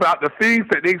talk about the things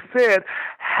that they said,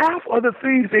 half of the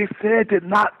things they said did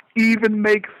not even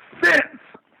make sense.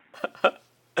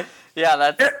 Yeah,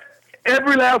 that's...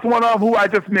 Every last one of them who I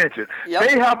just mentioned. Yep.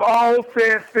 They have all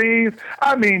said things.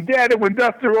 I mean, Daddy, when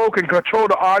Dusty Rhodes can control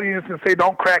the audience and say,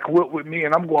 don't crack whip with me,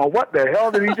 and I'm going, what the hell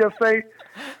did he just say?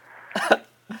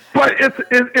 But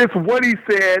it's what he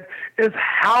said, it's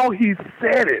how he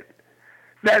said it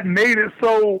that made it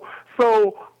so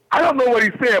I don't know what he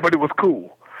said, but it was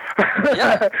cool.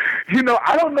 Yeah. You know,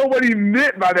 I don't know what he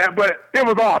meant by that, but it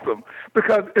was awesome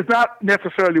because it's not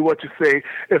necessarily what you say,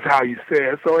 it's how you say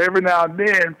it. So every now and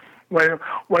then,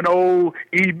 when old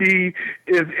EB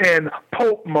is in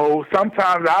Pope mode,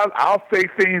 sometimes I'll say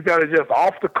things that are just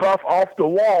off the cuff, off the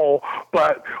wall,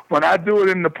 but when I do it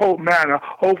in the Pope manner,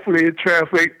 hopefully it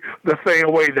translates the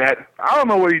same way that, I don't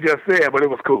know what he just said, but it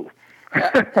was cool.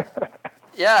 Yeah.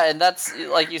 Yeah, and that's,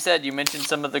 like you said, you mentioned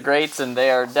some of the greats, and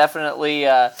they are definitely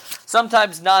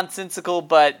sometimes nonsensical,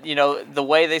 but, you know, the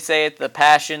way they say it, the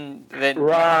passion that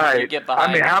you get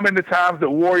behind. I mean, how many times did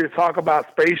Warrior talk about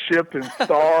spaceships and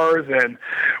stars, and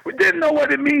we didn't know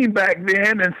what it meant back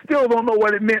then, and still don't know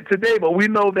what it meant today, but we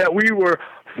know that we were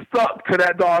stuck to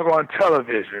that doggone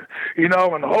television. You know,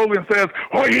 when Hogan says,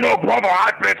 oh, you know, brother,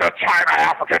 I've been to China,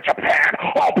 Africa, Japan,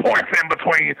 all points in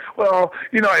between. Well,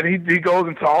 you know, and he goes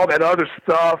into all that other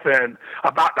stuff and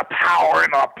about the power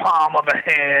in the palm of the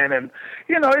hand, and,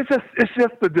 you know, it's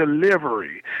just the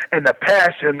delivery and the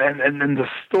passion and the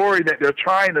story that they're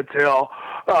trying to tell.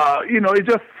 You know, it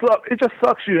just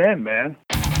sucks you in, man.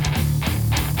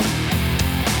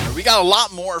 We got a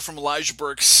lot more from Elijah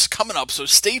Burke's coming up, so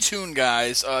stay tuned,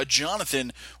 guys.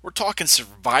 Jonathan, we're talking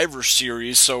Survivor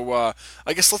Series, so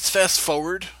I guess let's fast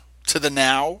forward to the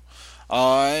now,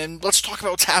 and let's talk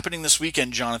about what's happening this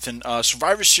weekend, Jonathan.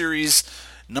 Survivor Series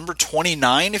number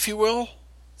 29, if you will.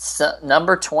 So,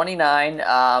 number 29.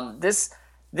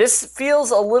 This feels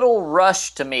a little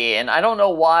rushed to me, and I don't know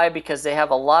why, because they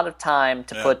have a lot of time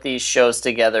to put these shows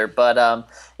together. But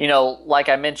you know, like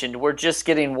I mentioned, we're just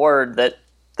getting word that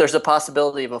there's a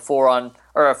possibility of a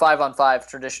 5-on-5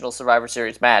 traditional Survivor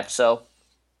Series match. So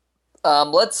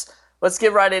let's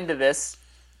get right into this.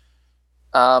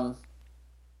 I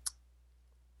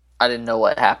didn't know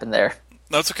what happened there.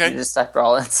 That's okay. You just typed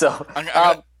Rollins. So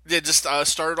just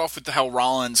started off with how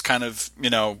Rollins kind of, you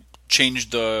know,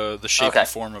 changed the shape and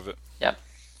form of it. Yeah.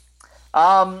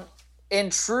 In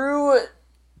true,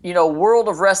 you know, World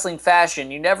of Wrestling fashion,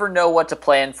 you never know what to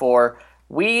plan for.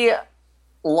 We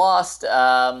lost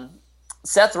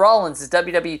Seth Rollins as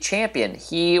WWE champion.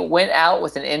 He went out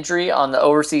with an injury on the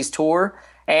overseas tour,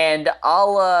 and a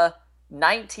la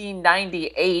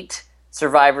 1998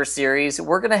 Survivor Series,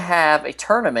 we're going to have a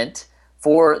tournament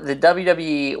for the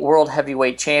WWE World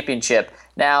Heavyweight Championship.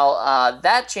 Now,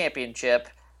 that championship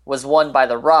was won by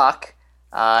The Rock.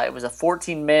 It was a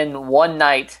 14-man,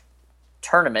 one-night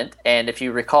tournament, and if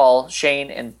you recall,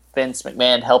 Shane and Vince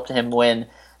McMahon helped him win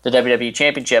the WWE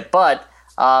Championship, but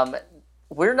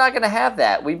we're not going to have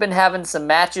that. We've been having some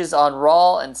matches on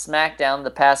Raw and SmackDown the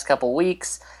past couple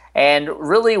weeks, and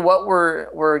really what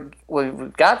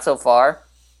we've got so far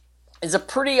is a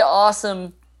pretty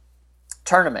awesome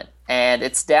tournament, and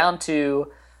it's down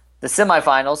to the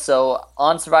semifinals. So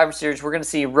on Survivor Series, we're going to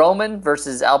see Roman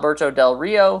versus Alberto Del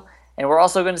Rio, and we're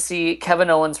also going to see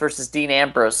Kevin Owens versus Dean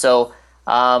Ambrose. So,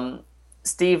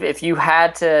 Steve, if you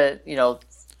had to, you know,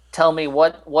 tell me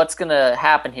what's going to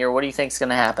happen here. What do you think is going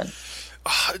to happen?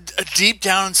 Deep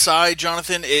down inside,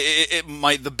 Jonathan,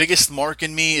 the biggest mark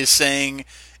in me is saying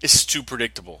it's too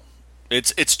predictable.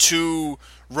 It's too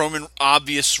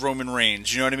obvious Roman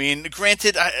Reigns. You know what I mean?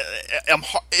 Granted,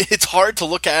 it's hard to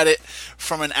look at it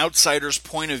from an outsider's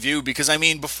point of view because, I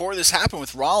mean, before this happened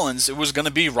with Rollins, it was going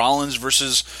to be Rollins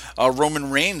versus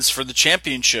Roman Reigns for the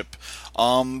championship.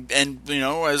 And, you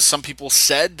know, as some people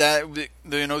said, that,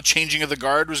 you know, changing of the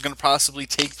guard was going to possibly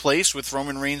take place with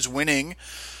Roman Reigns winning.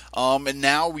 And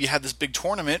now we had this big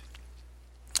tournament,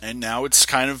 and now it's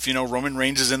kind of, you know, Roman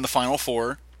Reigns is in the Final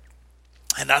Four.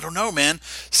 And I don't know, man.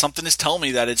 Something is telling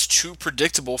me that it's too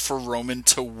predictable for Roman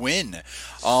to win.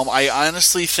 I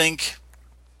honestly think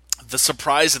the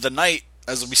surprise of the night,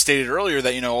 as we stated earlier,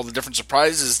 that, you know, all the different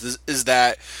surprises is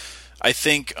that I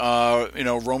think, you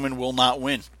know, Roman will not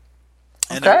win.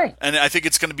 And, okay. And I think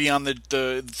it's going to be on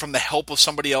from the help of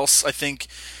somebody else. I think,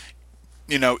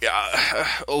 you know,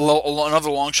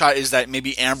 another long shot is that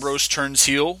maybe Ambrose turns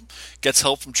heel, gets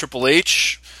help from Triple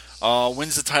H,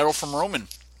 wins the title from Roman.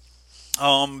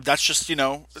 That's just, you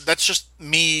know, that's just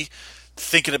me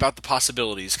thinking about the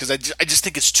possibilities because I just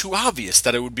think it's too obvious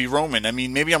that it would be Roman. I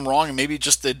mean, maybe I'm wrong, and maybe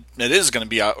just it is going to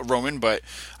be Roman, but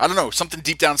I don't know. Something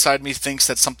deep down inside me thinks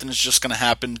that something is just going to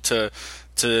happen to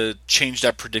change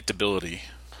that predictability.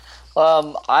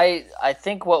 I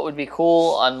think what would be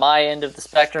cool on my end of the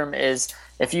spectrum is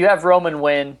if you have Roman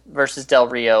win versus Del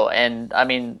Rio, and I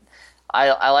mean,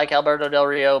 I like Alberto Del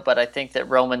Rio, but I think that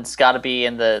Roman's got to be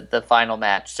in the final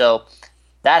match. So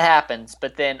that happens,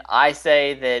 but then I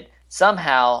say that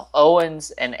somehow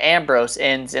Owens and Ambrose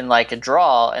ends in like a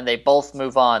draw, and they both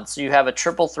move on. So you have a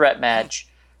triple threat match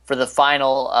for the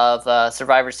final of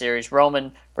Survivor Series: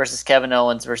 Roman versus Kevin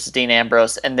Owens versus Dean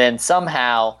Ambrose, and then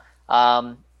somehow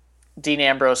Dean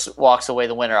Ambrose walks away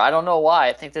the winner. I don't know why.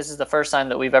 I think this is the first time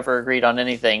that we've ever agreed on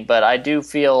anything, but I do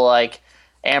feel like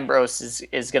Ambrose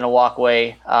is going to walk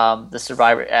away the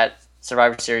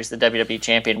Survivor Series, the WWE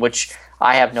champion, which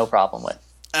I have no problem with.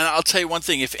 And I'll tell you one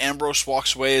thing, if Ambrose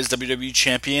walks away as WWE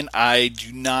champion, I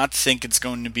do not think it's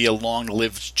going to be a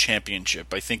long-lived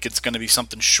championship. I think it's going to be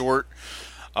something short,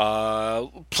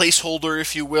 placeholder,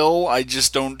 if you will. I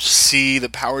just don't see the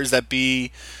powers that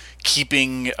be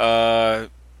keeping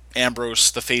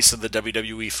Ambrose the face of the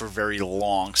WWE for very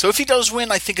long. So if he does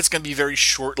win, I think it's going to be very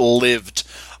short-lived.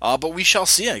 But we shall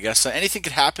see, I guess. Anything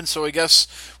could happen, so I guess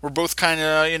we're both kind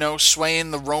of, you know,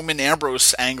 swaying the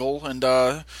Roman-Ambrose angle, and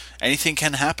anything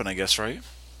can happen, I guess, right?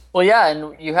 Well, yeah,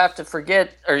 and you have to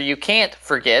forget, or you can't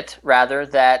forget, rather,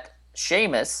 that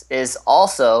Sheamus is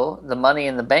also the Money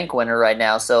in the Bank winner right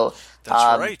now, so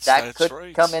that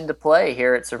could come into play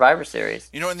here at Survivor Series.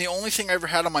 You know, and the only thing I ever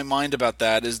had on my mind about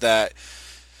that is that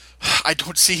I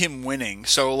don't see him winning.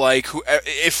 So, like,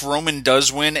 if Roman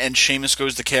does win and Sheamus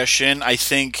goes to cash in, I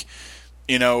think,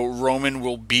 you know, Roman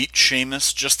will beat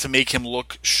Sheamus just to make him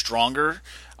look stronger.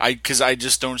 Because I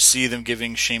just don't see them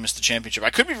giving Sheamus the championship.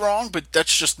 I could be wrong, but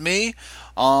that's just me.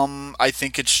 I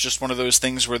think it's just one of those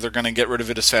things where they're going to get rid of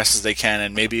it as fast as they can,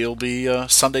 and maybe it'll be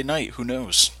Sunday night. Who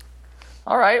knows?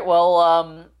 All right.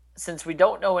 Well, since we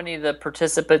don't know any of the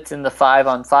participants in the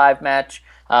 5-on-5 match,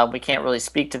 we can't really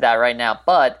speak to that right now.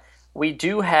 But we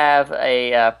do have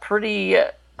a pretty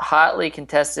hotly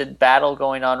contested battle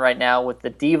going on right now with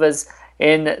the Divas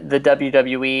in the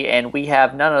WWE, and we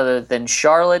have none other than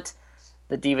Charlotte,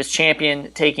 the Divas champion,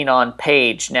 taking on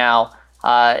Paige. Now,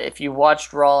 if you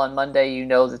watched Raw on Monday, you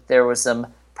know that there was some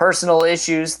personal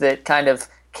issues that kind of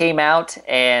came out,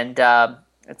 and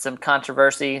it's some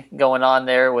controversy going on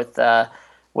there with the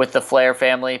Flair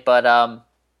family. But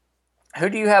who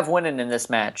do you have winning in this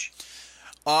match?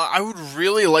 I would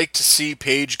really like to see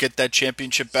Paige get that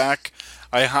championship back.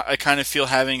 I kind of feel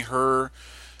having her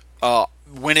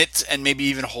win it and maybe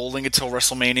even holding it till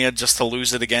WrestleMania just to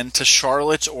lose it again to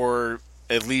Charlotte or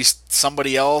at least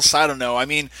somebody else. I don't know. I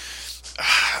mean,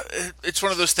 it's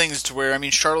one of those things to where, I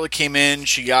mean, Charlotte came in,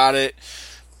 she got it.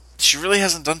 She really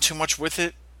hasn't done too much with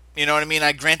it. You know what I mean?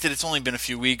 Granted, it's only been a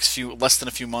few weeks, less than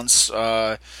a few months.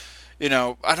 You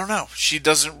know, I don't know.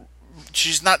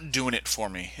 She's not doing it for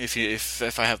me.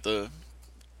 If I have to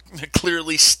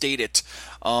clearly state it,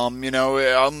 you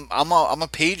know, I'm a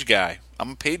Paige guy.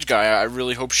 I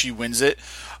really hope she wins it.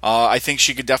 I think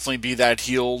she could definitely be that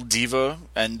heel diva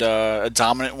and a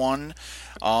dominant one.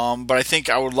 But I think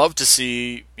I would love to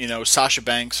see, you know, Sasha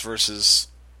Banks versus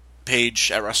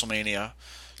Paige at WrestleMania.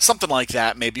 Something like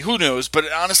that, maybe. Who knows?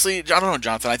 But honestly, I don't know,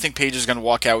 Jonathan. I think Paige is going to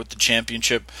walk out with the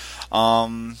championship. I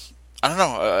don't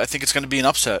know. I think it's going to be an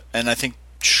upset, and I think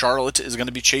Charlotte is going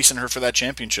to be chasing her for that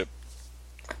championship.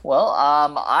 Well,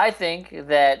 I think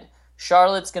that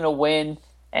Charlotte's going to win,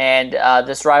 and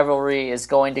this rivalry is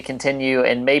going to continue,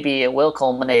 and maybe it will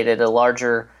culminate at a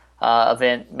larger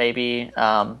event, maybe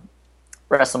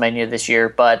WrestleMania this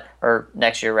year, or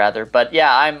next year rather. But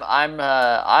yeah,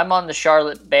 I'm on the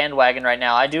Charlotte bandwagon right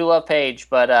now. I do love Paige,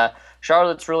 but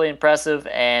Charlotte's really impressive,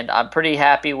 and I'm pretty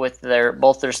happy with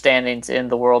both their standings in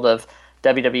the world of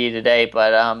WWE today.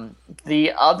 But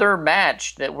the other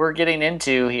match that we're getting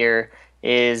into here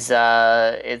is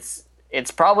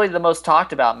it's probably the most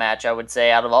talked about match, I would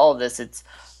say, out of all of this. It's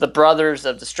the Brothers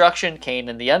of Destruction, Kane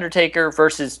and The Undertaker,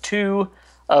 versus two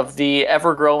of the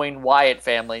ever-growing Wyatt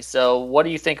family. So what do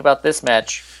you think about this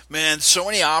match? Man, so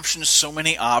many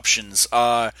options.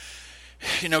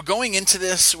 Going into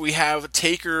this, we have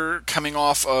Taker coming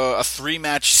off a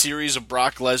three-match series of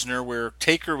Brock Lesnar, where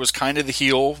Taker was kind of the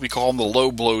heel. We call him the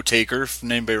low blow Taker, if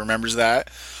anybody remembers that.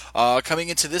 Coming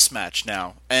into this match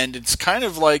now, and it's kind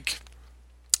of like,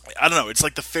 I don't know, it's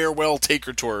like the farewell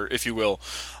Taker tour, if you will.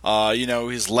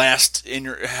 His last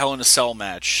Hell in a Cell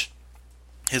match.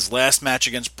 His last match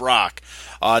against Brock.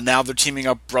 Now they're teaming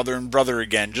up brother and brother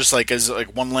again, just like as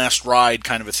like one last ride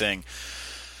kind of a thing.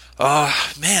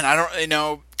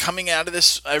 Coming out of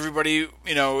this, everybody,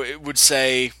 would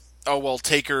say, oh, well,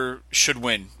 Taker should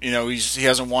win. He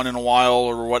hasn't won in a while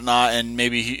or whatnot, and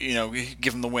maybe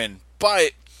give him the win.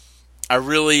 But I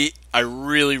really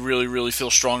feel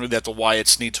strongly that the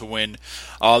Wyatts need to win.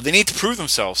 They need to prove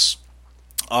themselves.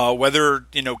 Whether,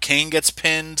 Kane gets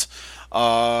pinned,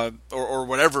 or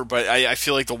whatever, but I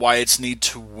feel like the Wyatts need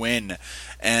to win.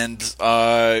 And,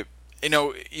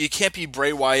 you can't be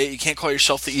Bray Wyatt, you can't call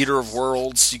yourself the Eater of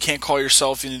Worlds, you can't call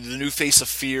yourself the new face of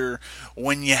fear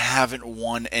when you haven't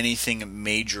won anything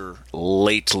major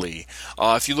lately.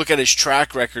 If you look at his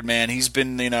track record, man, he's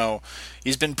been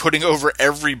putting over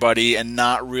everybody and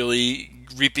not really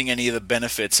reaping any of the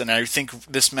benefits, and I think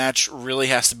this match really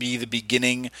has to be the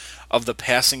beginning of the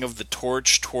passing of the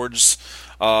torch towards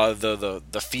the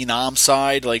Phenom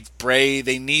side. Like Bray,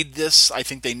 they need this. I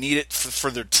think they need it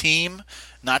for their team,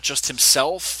 not just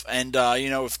himself. And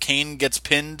if Kane gets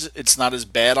pinned, it's not as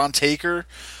bad on Taker.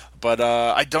 But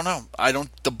I don't know.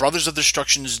 The Brothers of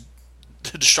Destruction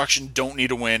don't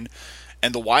need a win,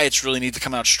 and the Wyatts really need to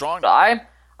come out strong.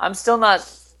 I'm still not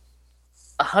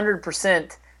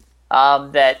 100%.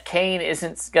 That Kane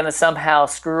isn't going to somehow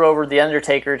screw over The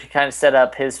Undertaker to kind of set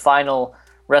up his final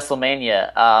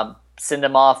WrestleMania. Send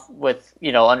him off with,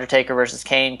 Undertaker versus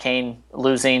Kane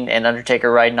losing, and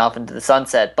Undertaker riding off into the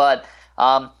sunset. But,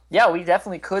 we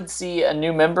definitely could see a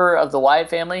new member of the Wyatt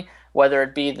family, whether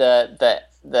it be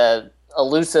the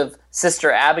elusive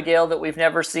Sister Abigail that we've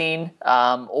never seen,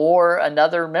 or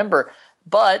another member.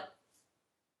 But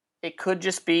it could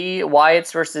just be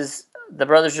Wyatts versus the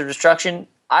Brothers of Destruction.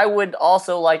 I would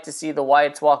also like to see the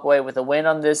Wyatts walk away with a win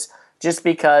on this, just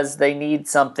because they need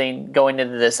something going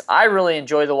into this. I really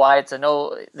enjoy the Wyatts. I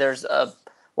know there's a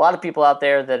lot of people out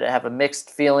there that have mixed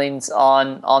feelings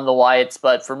on the Wyatts,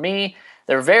 but for me,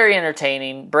 they're very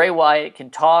entertaining. Bray Wyatt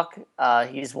can talk.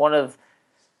 He's one of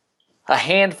a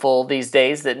handful these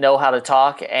days that know how to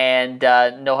talk and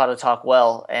know how to talk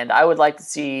well. And I would like to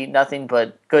see nothing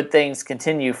but good things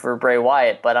continue for Bray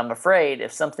Wyatt. But I'm afraid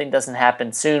if something doesn't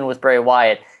happen soon with Bray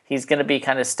Wyatt, he's going to be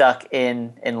kind of stuck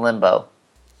in limbo.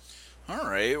 All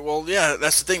right. Well, yeah,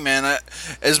 that's the thing, man.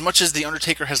 As much as The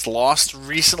Undertaker has lost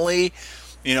recently,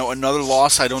 another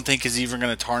loss I don't think is even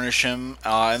going to tarnish him.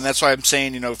 And that's why I'm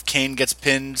saying, if Kane gets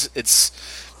pinned, it's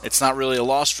not really a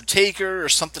loss for Taker, or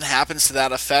something happens to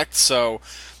that effect. So,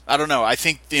 I don't know. I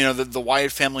think, the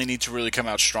Wyatt family need to really come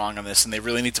out strong on this, and they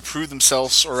really need to prove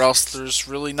themselves, or else there's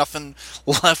really nothing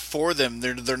left for them.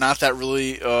 They're not that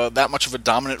really that much of a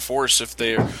dominant force if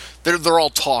they're all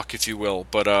talk, if you will.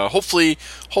 But hopefully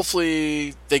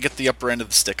they get the upper end of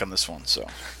the stick on this one. So,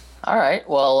 all right.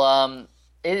 Well,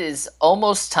 it is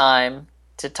almost time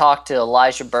to talk to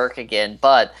Elijah Burke again,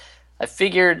 but I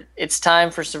figured it's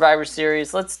time for Survivor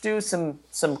Series. Let's do some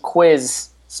quiz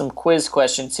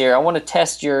questions here. I want to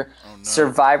test your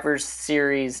Survivor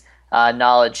Series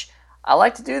knowledge. I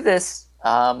like to do this.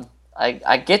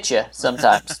 I get you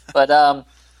sometimes, but I'm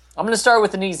going to start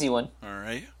with an easy one.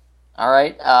 All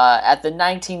right. At the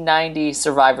 1990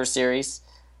 Survivor Series,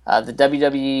 the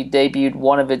WWE debuted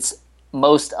one of its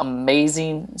most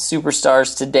amazing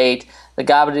superstars to date, the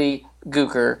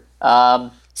Gobbledygooker.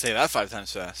 Say that 5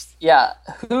 times fast. Yeah,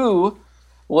 who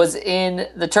was in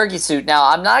the turkey suit? Now,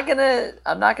 I'm not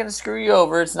gonna screw you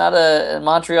over. It's not a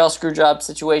Montreal Screwjob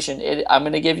situation. I'm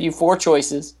gonna give you 4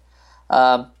 choices: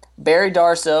 Barry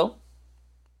Darsow,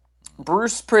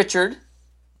 Bruce Pritchard,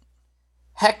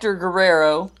 Hector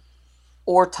Guerrero,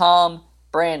 or Tom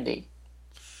Brandi.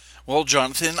 Well,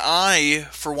 Jonathan, I,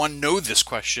 for one, know this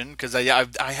question because I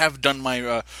have done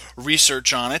my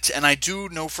research on it, and I do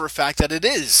know for a fact that it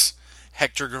is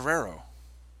Hector Guerrero.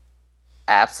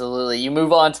 Absolutely. You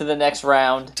move on to the next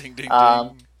round. Ding, ding,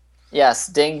 ding. Yes,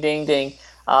 ding, ding, ding.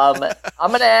 I'm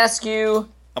going to ask you...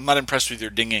 I'm not impressed with your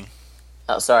dinging.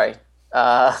 Oh, sorry.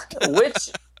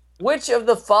 Which of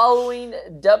the following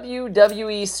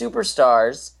WWE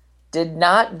superstars did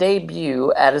not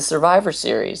debut at a Survivor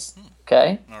Series?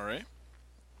 Okay. All right.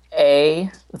 A,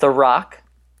 The Rock.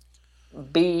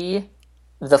 B,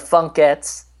 The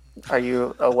Funkettes. Are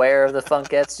you aware of the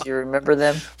Funkettes? Do you remember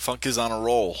them? Funk is on a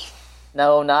roll.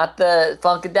 No, not the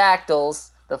Funkadactyls.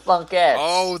 The Funkettes.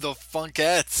 Oh, the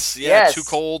Funkettes. Yeah, Yes. Too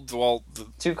Cold. Well,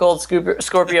 Too Cold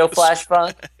Scorpio Flash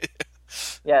Funk.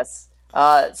 Yes.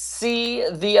 C,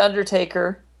 The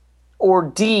Undertaker. Or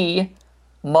D,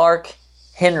 Mark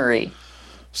Henry.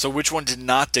 so which one did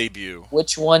not debut?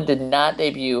 Which one did not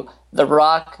debut? The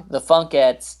Rock, The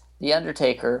Funkettes, The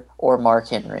Undertaker, or Mark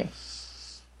Henry?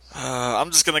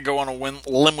 I'm just gonna go on a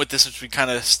limb with this since we kind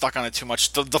of stuck on it too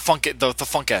much. The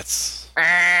Funkettes.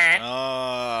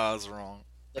 I was wrong.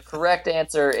 The correct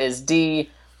answer is D,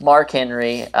 Mark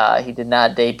Henry. He did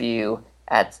not debut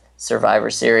at Survivor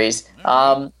Series.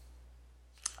 I'm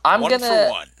One gonna. for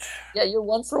one. Yeah, you're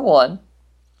 1 for 1.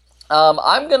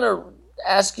 I'm gonna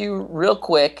ask you real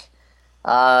quick.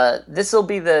 This will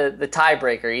be the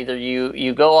tiebreaker. Either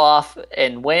you go off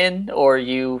and win, or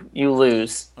you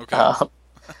lose. Okay.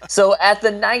 So at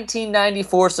the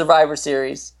 1994 Survivor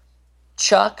Series,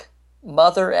 Chuck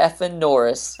Mother Effin'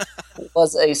 Norris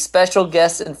was a special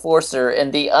guest enforcer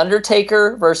in the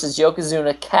Undertaker versus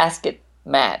Yokozuna casket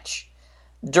match.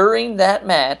 During that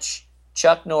match,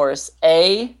 Chuck Norris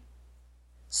A,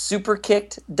 super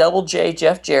kicked Double J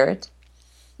Jeff Jarrett,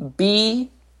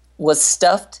 B, was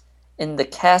stuffed in the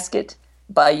casket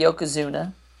by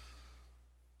Yokozuna,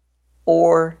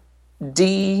 or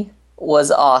D,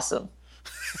 was awesome.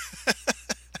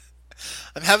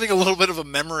 I'm having a little bit of a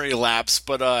memory lapse,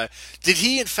 but did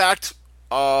he in fact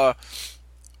was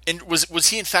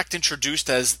he in fact introduced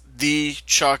as the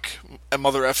Chuck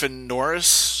Mother Effin'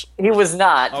 Norris? He was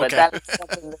not, but Okay. that was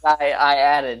something that I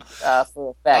added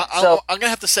for effect. I'm gonna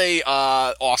have to say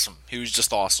awesome. He was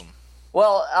just awesome.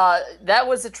 Well, that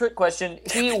was a trick question.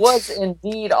 He was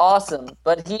indeed awesome,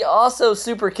 but he also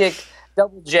super kicked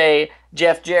Double J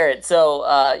Jeff Jarrett. So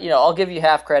I'll give you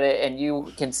half credit, and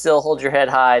you can still hold your head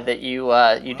high that you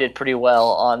did pretty well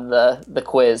on the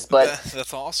quiz. But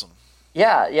That's awesome.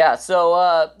 yeah.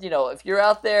 So if you're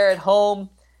out there at home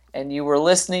and you were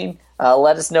listening,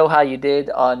 let us know how you did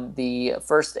on the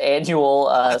first annual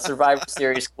Survivor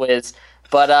Series quiz.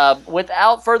 But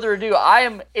without further ado, I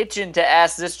am itching to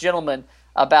ask this gentleman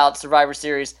about Survivor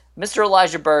Series, Mr.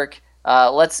 Elijah Burke.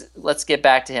 Let's get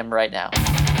back to him right now.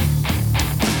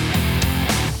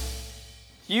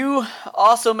 You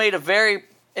also made a very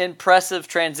impressive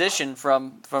transition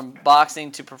from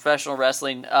boxing to professional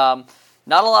wrestling. Not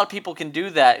a lot of people can do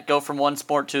that, go from one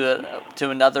sport to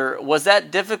another. Was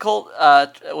that difficult?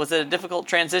 Was it a difficult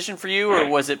transition for you, or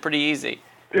was it pretty easy?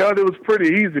 Yeah, it was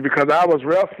pretty easy because I was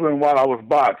wrestling while I was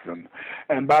boxing.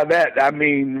 And by that, I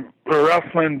mean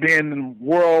wrestling being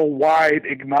worldwide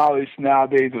acknowledged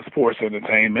nowadays as sports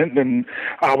entertainment, and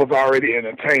I was already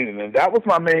entertaining. And that was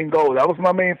my main goal. That was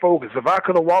my main focus. If I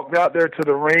could have walked out there to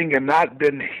the ring and not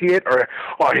been hit or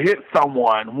hit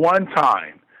someone one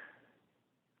time,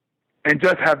 and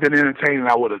just have been entertaining,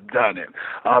 I would have done it.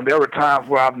 There were times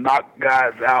where I've knocked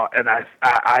guys out, and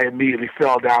I immediately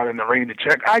fell down in the ring to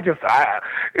check. I just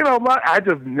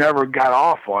never got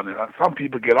off on it. Some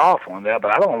people get off on that,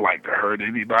 but I don't like to hurt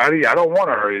anybody. I don't want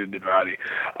to hurt anybody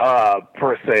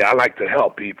per se. I like to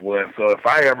help people, and so if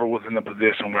I ever was in a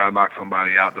position where I knocked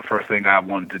somebody out, the first thing I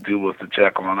wanted to do was to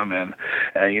check on them, and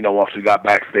once we got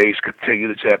backstage, continue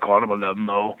to check on them and let them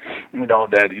know,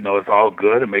 that it's all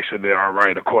good and make sure they're all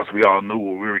right. Of course, we all knew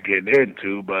what we were getting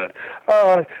into, but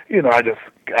I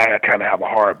kind of have a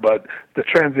heart. But the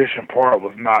transition part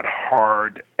was not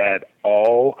hard at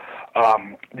all.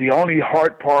 The only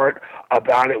hard part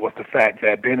about it was the fact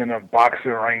that being in a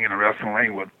boxing ring and a wrestling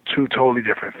ring were two totally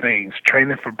different things.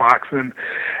 Training for boxing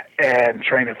and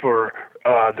training for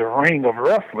the ring of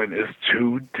wrestling is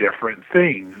two different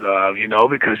things,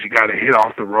 because you got to hit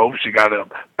off the ropes, you got to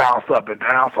bounce up and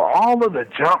down. So all of the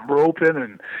jump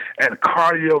roping and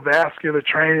cardiovascular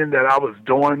training that I was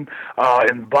doing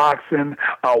in boxing,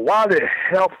 while it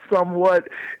helped somewhat,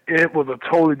 it was a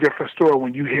totally different story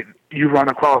when you run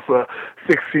across a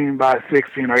 16 by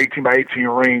 16 or 18 by 18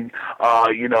 ring,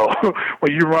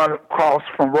 when you run across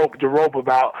from rope to rope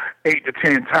about 8 to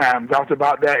 10 times. After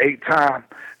about that 8 times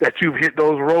that you've hit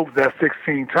those ropes, that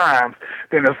 16 times,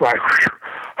 then it's like,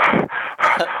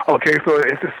 okay, so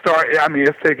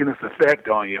it's taking its effect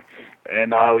on you.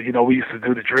 And we used to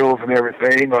do the drills and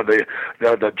everything, or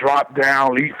the drop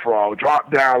down leapfrog.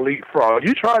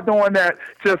 You try doing that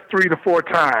just 3 to 4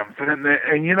 times, and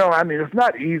it's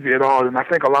not easy at all. And I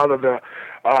think a lot of the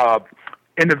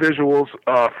individuals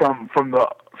from the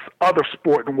other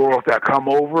sporting worlds that come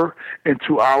over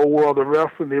into our world of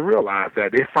wrestling, they realize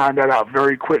that. They find that out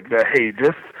very quick that, hey,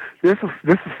 this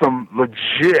is some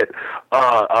legit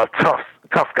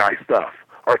tough guy stuff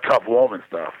or tough woman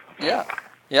stuff. Yeah.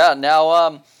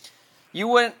 Now, you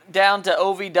went down to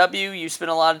OVW. You spent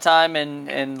a lot of time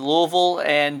in Louisville,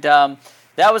 and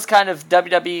that was kind of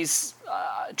WWE's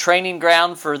training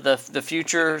ground for the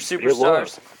future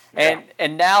superstars. Yeah.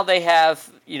 And now they have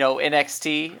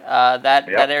NXT that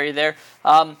area there.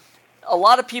 A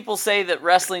lot of people say that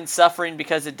wrestling's suffering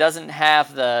because it doesn't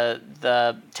have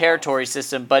the territory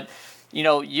system, but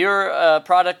you're a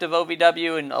product of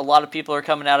OVW, and a lot of people are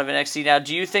coming out of NXT now.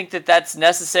 Do you think that that's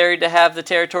necessary to have the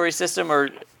territory system, or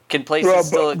can places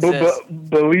still exist?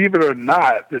 Believe it or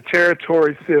not, the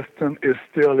territory system is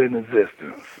still in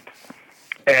existence.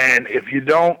 And if you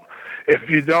don't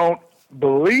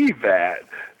believe that,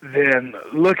 then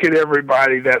look at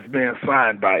everybody that's been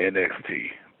signed by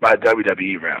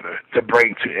WWE rather, to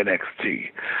bring to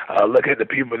NXT. Look at the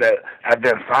people that have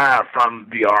been signed from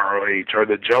the ROH, or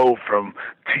the Joe from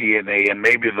TNA, and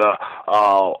maybe the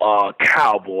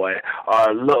Cowboy.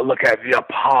 Look at the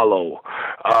Apollo.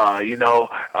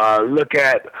 Look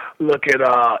at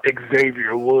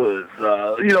Xavier Woods.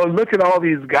 Look at all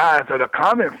these guys that are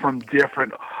coming from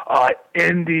different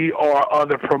indie or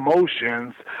other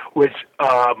promotions, which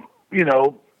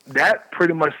that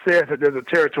pretty much says that there's a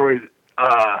territory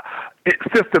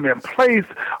system in place,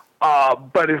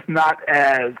 but it's not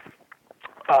in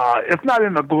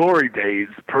the glory days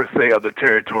per se of the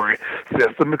territory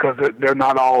system, because they're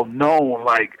not all known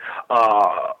like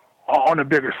on a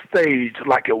bigger stage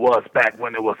like it was back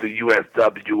when it was the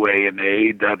USWA and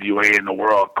the AWA and the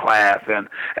World Class and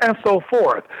so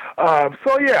forth.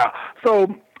 So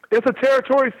it's a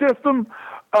territory system,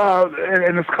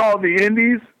 and it's called the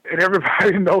Indies, and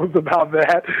everybody knows about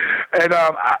that.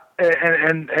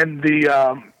 And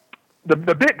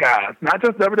the big guys, not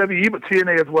just WWE but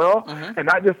TNA as well, and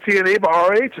not just TNA but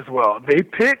ROH as well. They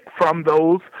pick from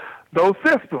those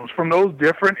systems, from those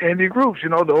different indie groups.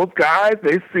 Those guys,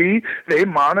 they see, they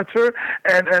monitor,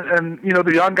 and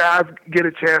the young guys get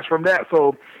a chance from that.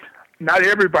 So not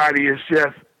everybody is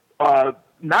just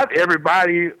not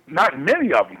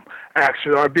many of them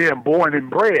actually are being born and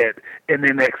bred in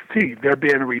NXT. They're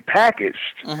being repackaged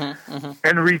and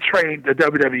retrained the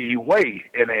WWE way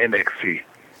in the NXT.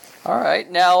 All right.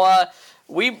 Now,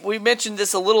 we mentioned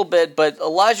this a little bit, but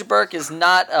Elijah Burke is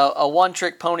not a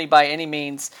one-trick pony by any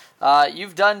means.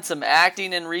 You've done some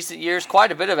acting in recent years,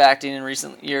 quite a bit of acting in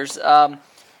recent years.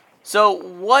 So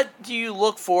what do you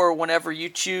look for whenever you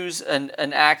choose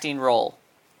an acting role?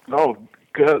 Oh,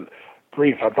 good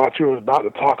grief. I thought you were about to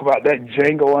talk about that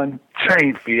Django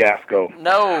Unchained fiasco.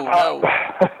 No.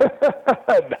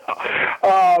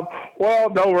 Well,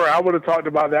 no worry. I would have talked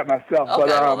about that myself. Okay,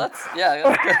 but that's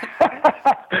good.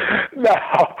 No,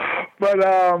 but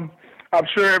I'm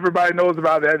sure everybody knows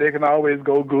about that. They can always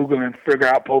go Google and figure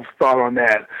out Pope's thought on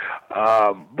that.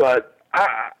 But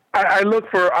I look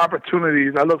for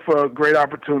opportunities. I look for great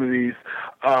opportunities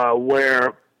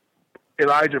where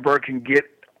Elijah Burke can get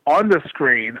on the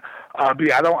screen. I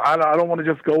don't want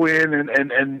to just go in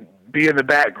and be in the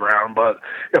background, but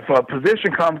if a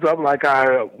position comes up like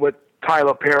with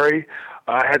Tyler Perry,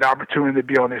 I had the opportunity to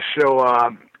be on his show,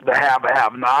 The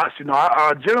Have-Nots.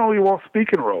 I generally want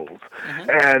speaking roles,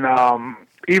 and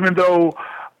even though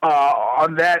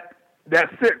on that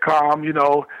sitcom,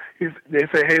 they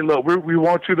say, hey, look, we're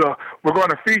going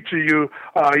to feature you,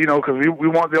 because we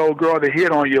want the old girl to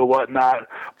hit on you or whatnot.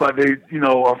 But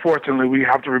unfortunately, we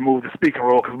have to remove the speaking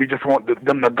role because we just want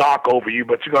them to gawk over you.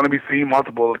 But you're going to be seen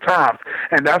multiple times,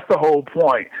 and that's the whole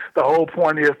point. The whole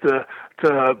point is to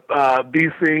be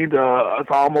seen, to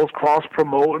almost cross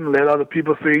promote and let other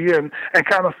people see you and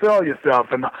kind of sell yourself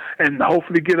and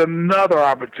hopefully get another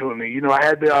opportunity. I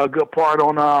had a good part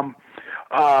on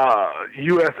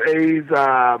USA's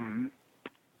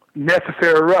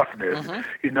Necessary Roughness,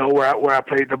 where I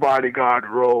played the bodyguard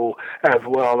role as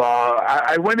well.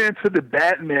 I went into the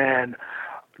Batman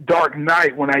Dark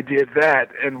Knight when I did that,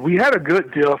 and we had a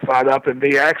good deal set up, and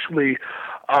they actually,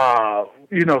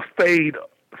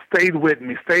 stayed with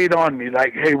me, stayed on me,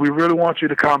 like, hey, we really want you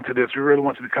to come to this. We really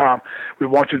want you to come. We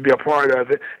want you to be a part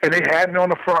of it. And they had me on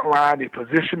the front line. They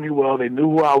positioned me well. They knew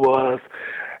who I was.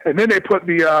 And then they put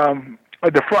me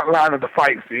the front line of the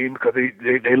fight scene because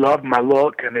they loved my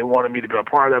look and they wanted me to be a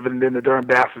part of it, and then the darn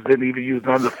bastards didn't even use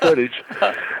none of the footage.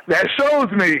 That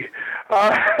shows me.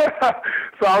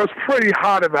 So I was pretty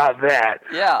hot about that.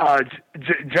 Yeah.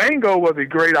 Django was a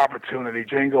great opportunity,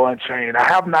 Django Unchained. I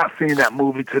have not seen that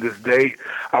movie to this day.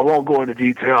 I won't go into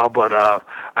detail, but I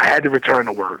had to return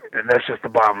to work, and that's just the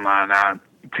bottom line.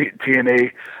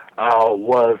 TNA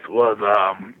was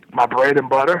my bread and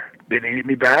butter. They needed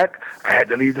me back. I had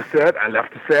to leave the set. I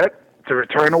left the set to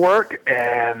return to work,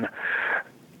 and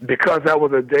because that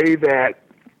was a day that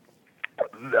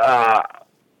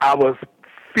I was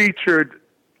featured,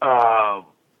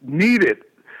 needed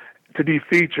to be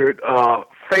featured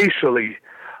facially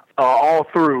all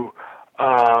through,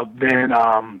 then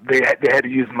they had to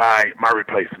use my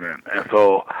replacement, and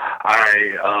so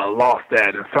I lost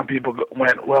that. And some people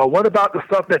went, "Well, what about the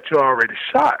stuff that you already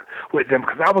shot with them?"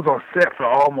 Because I was on set for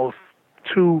almost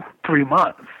 2-3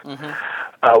 months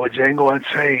with Django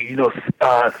Unchained.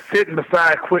 Sitting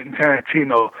beside Quentin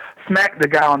Tarantino, smack the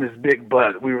guy on his big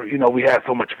butt. We had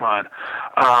so much fun,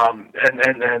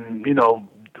 and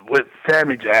with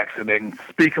Sammy Jackson and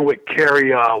speaking with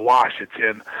Kerry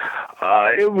Washington.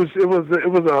 It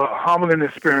was a humbling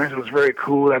experience. It was very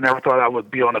cool. I never thought I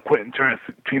would be on a Quentin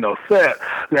Tarantino set,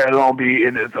 let alone be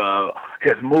in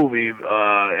his movie.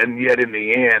 And yet, in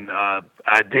the end,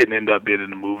 I didn't end up being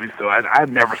in the movie. So I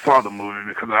never saw the movie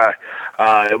because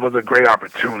it was a great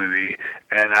opportunity,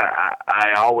 and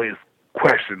I always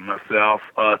questioned myself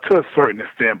to a certain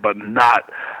extent, but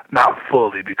not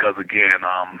fully, because again,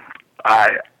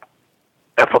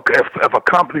 If a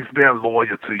company's being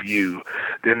loyal to you,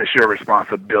 then it's your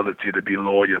responsibility to be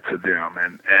loyal to them.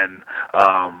 And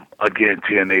again,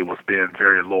 TNA was being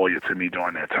very loyal to me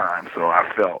during that time. So I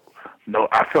felt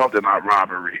it not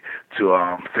robbery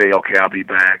to say, okay, I'll be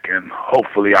back, and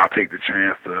hopefully I'll take the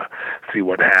chance to see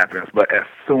what happens. But as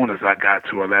soon as I got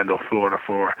to Orlando, Florida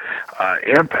for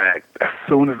Impact, as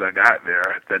soon as I got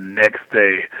there, the next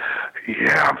day,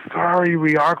 I'm sorry,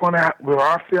 we are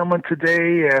filming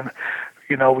today, and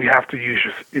we have to use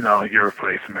your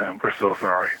replacement. We're so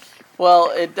sorry.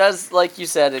 Well, it does, like you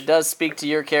said, it does speak to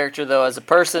your character, though, as a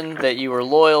person, that you were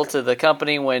loyal to the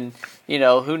company when,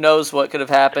 who knows what could have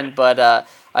happened. But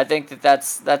I think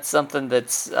that's something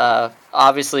that's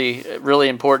obviously really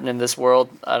important in this world.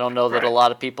 I don't know that a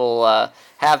lot of people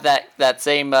have that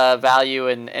same value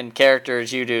and character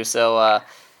as you do. So,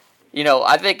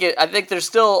 I think there's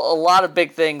still a lot of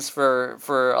big things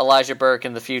for Elijah Burke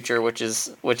in the future, which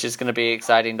is going to be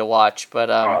exciting to watch. But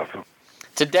awesome.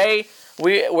 Today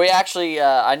we actually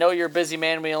I know you're a busy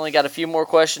man. We only got a few more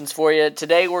questions for you.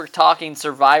 Today we're talking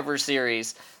Survivor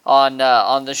Series on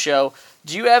the show.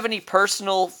 Do you have any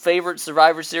personal favorite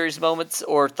Survivor Series moments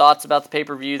or thoughts about the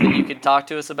pay-per-view that you could talk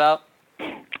to us about?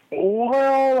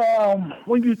 Well,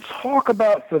 when you talk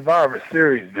about Survivor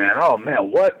Series, man,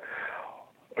 what?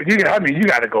 You got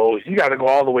to go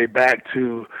all the way back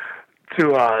to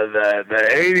the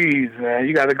 80s, man.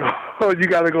 You got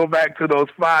to go back to those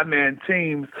 5-man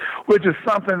teams, which is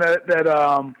something that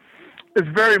is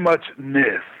very much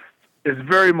missed. It's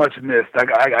very much missed.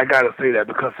 I got to say that,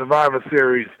 because Survivor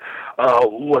Series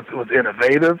was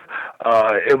innovative.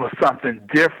 It was something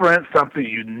different, something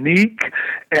unique,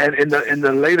 and in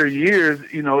the later years,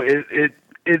 it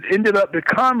ended up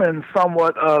becoming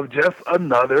somewhat of just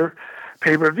another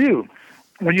pay-per-view.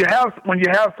 When you have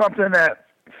something that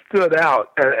stood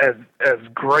out as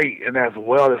great and as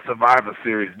well as Survivor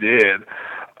Series did,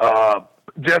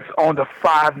 just on the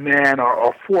 5-man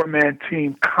or 4-man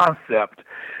team concept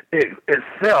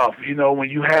itself, when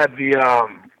you had the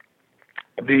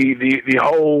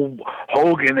whole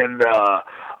Hogan and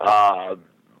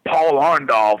Paul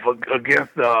Orndorff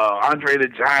against Andre the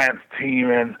Giant's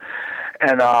team, and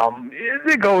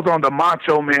it goes on the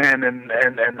Macho Man and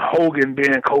Hogan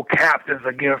being co-captains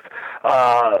against,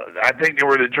 I think they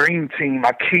were the Dream Team,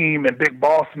 Akeem and Big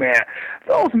Boss Man.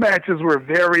 Those matches were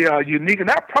very unique, and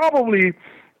that probably,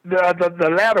 the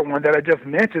latter one that I just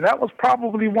mentioned, that was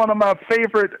probably one of my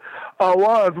favorite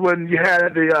ones, when you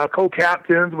had the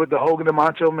co-captains with the Hogan and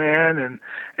Macho Man and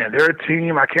their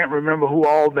team. I can't remember who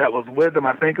all that was with them.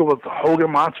 I think it was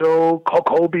Hogan, Macho,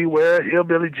 Coco Beware,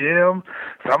 Hillbilly Jim,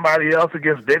 somebody else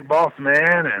against Big Boss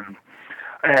Man,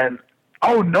 and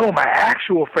oh no, my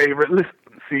actual favorite. Listen,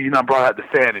 see, I brought out the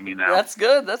fan in me now. That's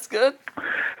good.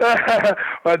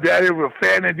 My daddy was a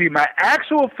fan indeed. My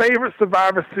actual favorite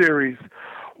Survivor Series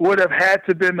would have had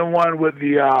to been the one with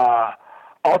the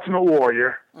Ultimate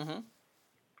Warrior,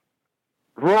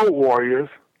 Road Warriors,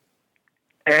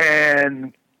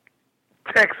 and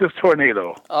Texas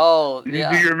Tornado. Oh,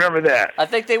 yeah. Do you remember that? I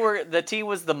think the team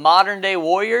was the Modern Day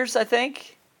Warriors, I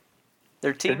think.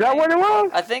 Their team. Is that what it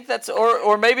was? I think that's,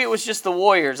 or maybe it was just the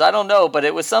Warriors. I don't know, but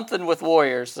it was something with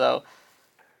Warriors. So.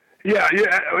 Yeah,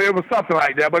 it was something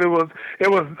like that. But it was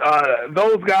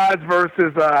those guys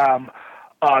versus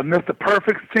Mr.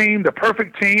 Perfect's team, the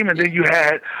Perfect Team, and then you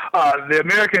had the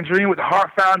American Dream with the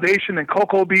Heart Foundation and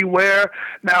Coco Beware.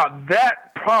 Now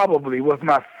that probably was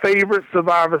my favorite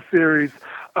Survivor Series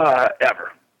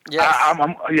ever. Yes.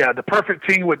 The Perfect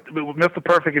Team with Mr.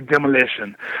 Perfect and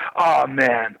Demolition. Oh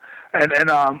man, and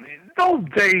those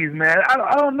days, man.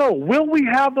 I don't know. Will we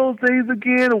have those days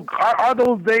again? Are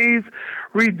those days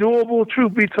redoable?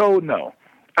 Truth be told, no.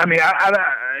 I mean,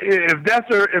 if that's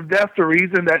the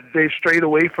reason that they strayed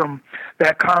away from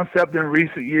that concept in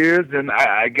recent years, then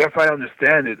I guess I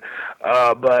understand it.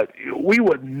 But we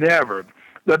would never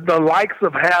the likes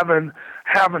of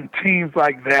having teams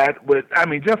like that. With I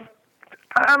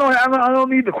don't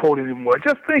need to quote anymore.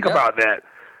 Just think about that.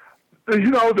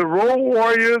 You know, the Road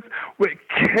Warriors with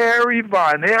Kerry,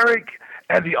 Von Erich,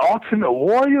 and the Ultimate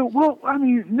Warrior? Well, I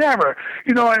mean, never.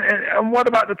 You know, and what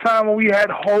about the time when we had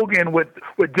Hogan with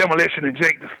Demolition and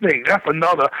Jake the Snake? That's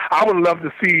another. I would love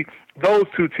to see those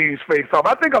two teams face off.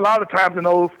 I think a lot of times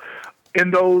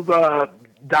in those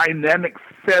dynamic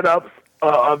setups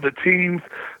of the teams,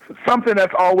 something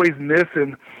that's always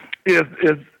missing is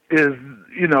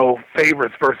you know,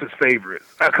 favorites versus favorites,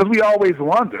 because we always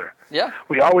wonder. Yeah,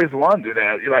 we always wonder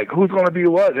that, like, who's going to be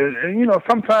what, and you know,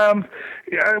 sometimes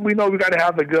we know we got to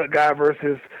have the good guy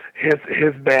versus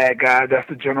his bad guy. That's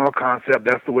the general concept.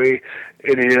 That's the way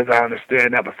it is. I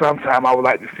understand that, but sometimes I would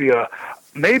like to see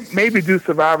maybe do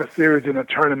Survivor Series in a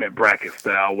tournament bracket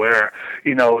style, where,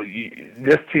 you know,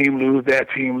 this team lose, that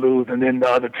team lose, and then the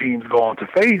other teams go on to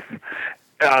face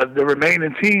the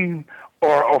remaining team,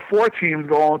 or four teams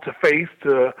go on to face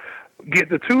to get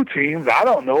the two teams. I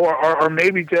don't know, or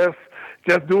maybe just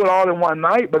do it all in one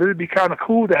night. But it'd be kind of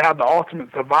cool to have the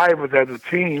Ultimate Survivors as a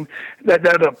team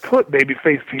that'll put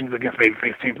babyface teams against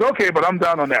babyface teams. Okay, but I'm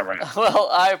done on that rant. Well,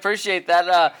 I appreciate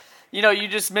that. You know, you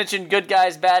just mentioned good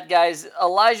guys, bad guys.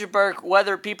 Elijah Burke,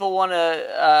 whether people want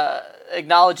to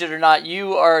acknowledge it or not,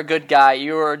 you are a good guy.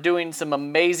 You are doing some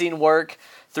amazing work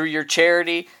through your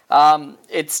charity.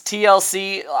 It's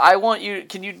TLC.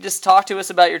 Can you just talk to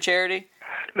us about your charity?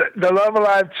 The Love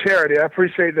Alive charity, I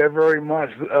appreciate that very much.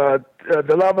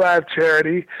 The Love Alive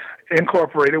charity,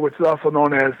 Incorporated, which is also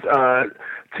known as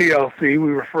TLC, we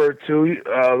refer to.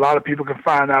 A lot of people can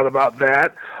find out about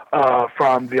that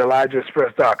from the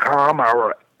ElijahExpress.com.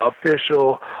 Our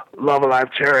official Love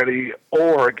Alive charity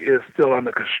org is still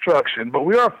under construction, but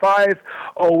we are a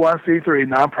 501c3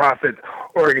 nonprofit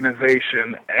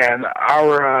organization, and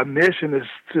our mission is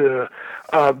to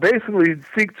basically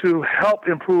seek to help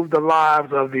improve the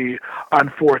lives of the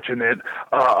unfortunate,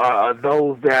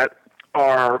 those that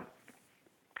are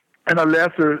in a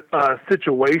lesser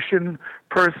situation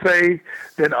per se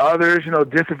than others, you know,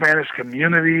 disadvantaged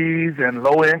communities and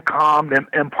low-income and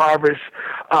impoverished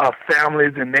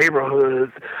families and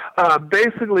neighborhoods.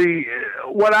 Basically,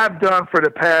 what I've done for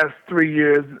the past 3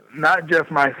 years, not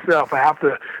just myself, I have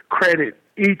to credit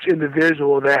each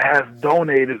individual that has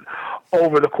donated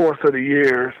over the course of the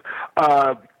years.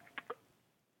 I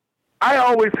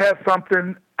always had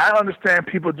something. I understand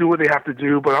people do what they have to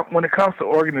do, but when it comes to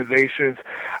organizations,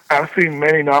 I've seen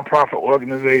many nonprofit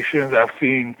organizations. I've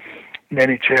seen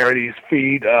many charities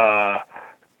feed the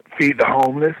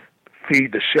homeless,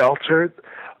 feed the sheltered,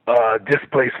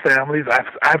 displaced families.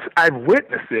 I've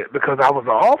witnessed it because I was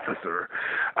an officer.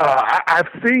 I've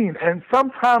seen, and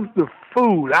sometimes the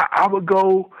food. I would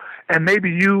go. And maybe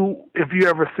if you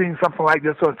ever seen something like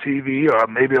this on TV, or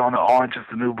maybe on Orange is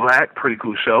the New Black, pretty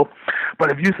cool show.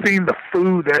 But if you've seen the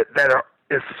food that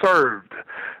is served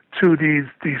to these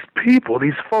people,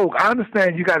 these folk, I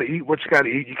understand you got to eat what you got to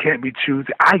eat. You can't be choosy.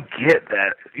 I get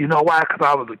that. You know why? Because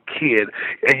I was a kid,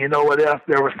 and you know what else?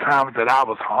 There was times that I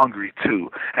was hungry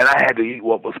too, and I had to eat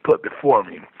what was put before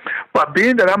me. But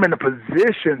being that I'm in a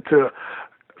position to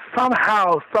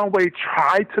somehow, some way,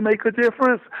 try to make a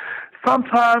difference,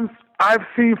 sometimes I've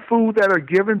seen food that are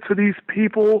given to these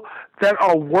people that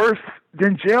are worse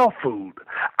than jail food.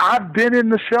 I've been in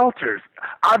the shelters.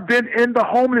 I've been in the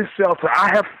homeless shelter. I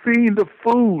have seen the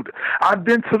food. I've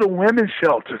been to the women's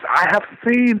shelters. I have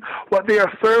seen what they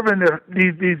are serving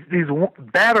these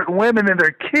battered women and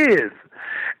their kids.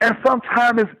 And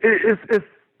sometimes it's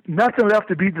nothing left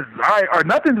to be desired, or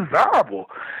nothing desirable.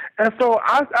 And so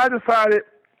I decided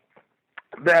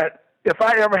that if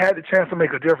I ever had the chance to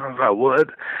make a difference, I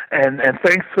would. And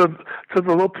thanks to the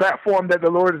little platform that the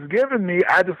Lord has given me,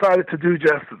 I decided to do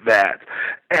just that.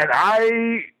 And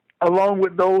I, along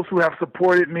with those who have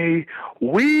supported me,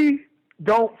 we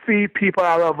don't feed people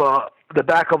out of the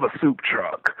back of a soup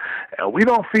truck. We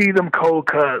don't feed them cold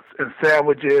cuts and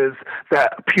sandwiches,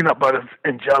 that peanut butter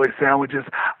and jelly sandwiches.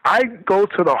 I go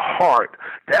to the heart,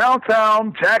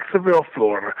 downtown Jacksonville,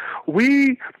 Florida.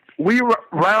 We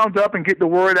round up and get the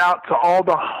word out to all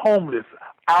the homeless.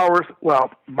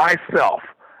 Myself,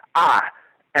 I,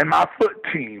 and my foot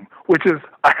team, which is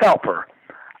a helper.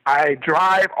 I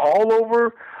drive all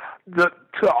over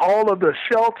to all of the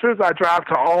shelters. I drive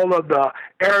to all of the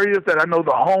areas that I know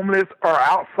the homeless are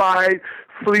outside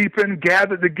sleeping,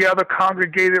 gathered together,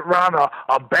 congregated around a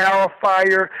barrel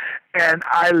fire, and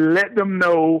I let them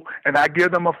know, and I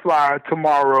give them a flyer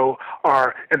tomorrow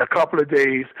or in a couple of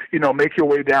days, make your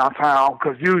way downtown,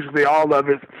 because usually all of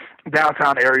it's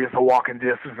downtown areas are walking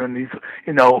distance, and these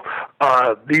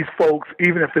folks,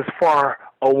 even if it's far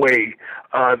away,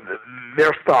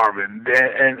 they're starving,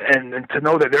 and to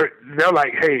know that they're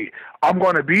like, hey, I'm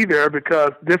going to be there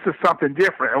because this is something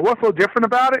different. And what's so different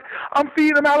about it? I'm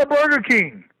feeding them out of Burger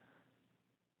King.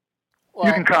 Well,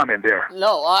 you can comment there.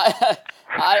 No,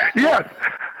 yes,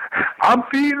 I'm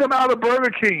feeding them out of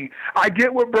Burger King. I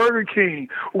get with Burger King.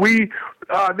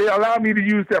 They allow me to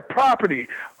use their property.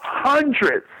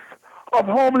 Hundreds of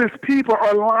homeless people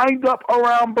are lined up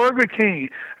around Burger King.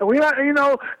 And we not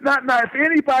if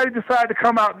anybody decide to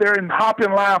come out there and hop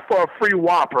in line for a free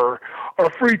Whopper or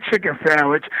a free chicken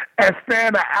sandwich and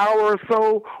stand an hour or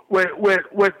so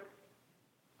with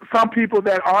some people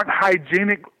that aren't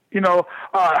hygienic,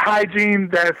 hygiene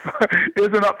that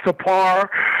isn't up to par,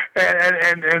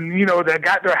 and that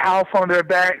got their house on their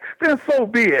back, then so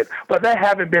be it. But that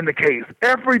haven't been the case.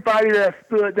 Everybody that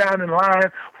stood down in line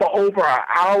for over an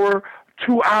hour,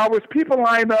 2 hours, people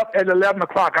line up at 11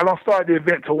 o'clock. I don't start the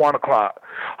event till 1 o'clock.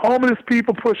 Homeless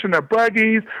people pushing their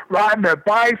buggies, riding their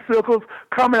bicycles,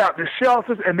 coming out the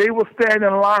shelters, and they will stand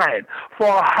in line for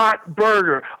a hot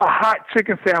burger, a hot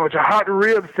chicken sandwich, a hot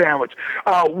rib sandwich.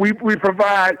 We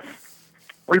provide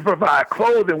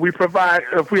clothing. We provide,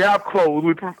 if we have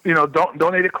clothes,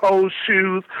 donated clothes,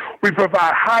 shoes. We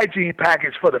provide hygiene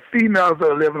package for the females that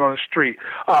are living on the street.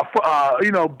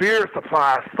 Beer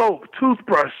supplies, soap,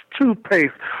 toothbrush,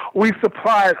 toothpaste. We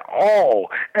supply it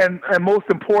all, and most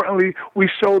importantly, we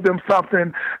show them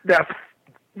something that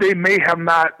they may have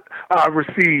not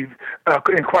received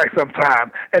in quite some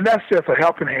time, and that's just a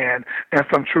helping hand and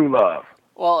some true love.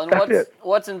 Well, and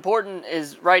what's important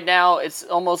is right now it's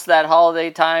almost that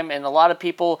holiday time, and a lot of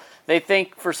people, they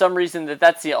think for some reason that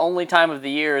that's the only time of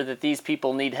the year that these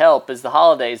people need help is the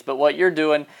holidays. But what you're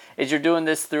doing is you're doing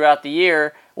this throughout the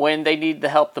year when they need the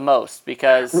help the most,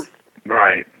 because...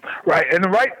 Right.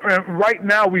 And right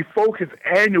now we focus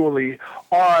annually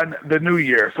on the new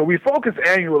year. So we focus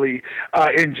annually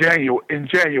in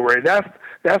January. That's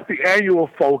the annual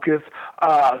focus.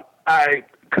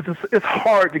 Because it's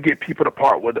hard to get people to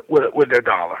part with their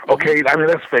dollar. Okay, I mean,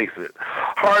 let's face it,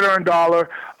 hard-earned dollar.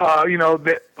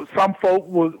 Some folk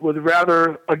would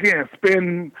rather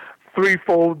spend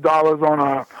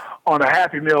 $3-4 on a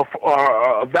Happy Meal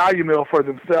or a value meal for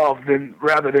themselves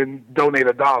rather than donate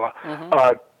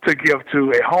 $1 to give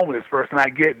to a homeless person. I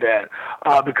get that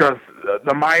because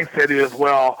the mindset is,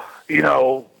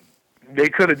 they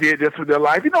could have did this with their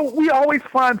life. We always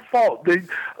find fault. A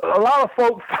lot of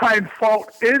folks find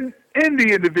fault in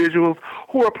the individuals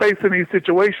who are placed in these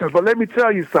situations. But let me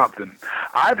tell you something.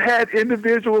 I've had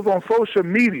individuals on social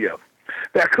media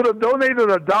that could have donated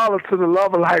 $1 to the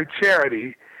Love of Life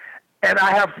charity, and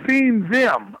I have seen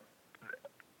them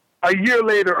a year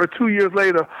later or 2 years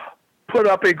later put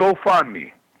up a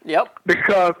GoFundMe. Yep.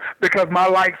 Because my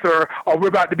likes are we're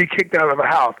about to be kicked out of the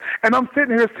house. And I'm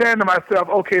sitting here saying to myself,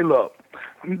 okay, look,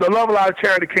 the Love of Life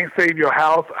charity can't save your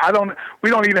house. We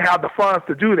don't even have the funds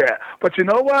to do that. But you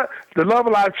know what? The Love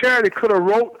of Life charity could have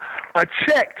wrote a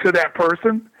check to that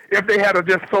person if they had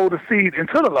just sold a seed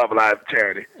into the Love of Life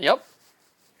charity. Yep.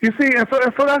 You see, and so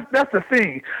that's the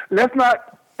thing. Let's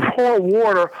not pour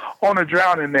water on a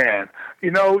drowning man.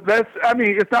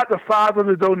 It's not the size of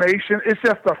the donation. It's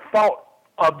just the thought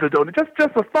of the donation.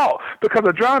 Just a thought, because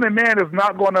a drowning man is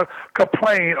not going to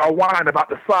complain or whine about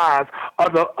the size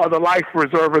of the life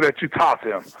preserver that you toss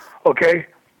him. Okay?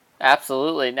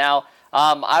 Absolutely. Now,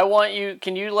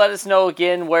 can you let us know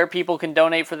again where people can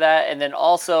donate for that, and then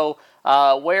also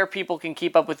where people can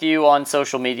keep up with you on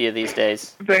social media these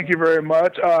days? Thank you very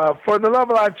much. For the Love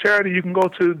of Life charity, you can go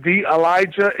to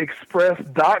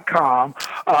theelijahexpress.com,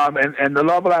 and the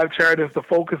Love of Life charity is the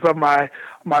focus of my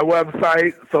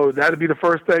website, so that'll be the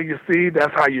first thing you see.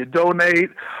 That's how you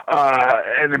donate,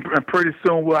 and pretty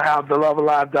soon we'll have the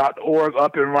loveoflife.org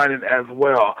up and running as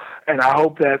well. And I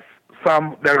hope that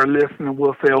some that are listening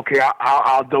will say, okay,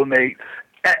 I'll donate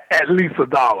at least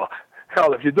 $1.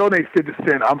 hell, if you donate 50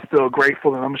 cents, I'm still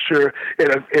grateful, and I'm sure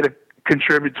it'll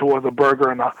contribute towards a burger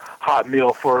and a hot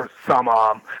meal for some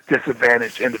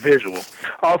disadvantaged individual.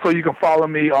 Also, you can follow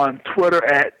me on Twitter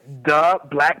at the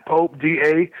Black Pope,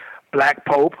 DA Black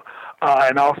Pope,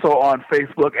 and also on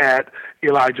Facebook at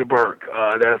Elijah Burke.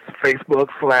 That's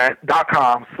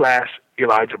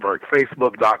Facebook.com/Elijah Burke.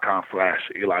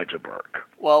 Facebook.com/Elijah Burke.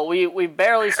 Well, we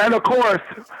barely. And of course,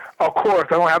 I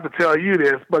don't have to tell you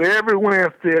this, but every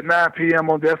Wednesday at 9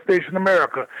 p.m. on Destination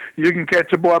America, you can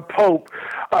catch your boy Pope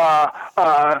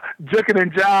juking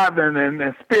and jiving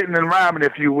and spitting and rhyming,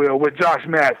 if you will, with Josh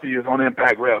Matthews on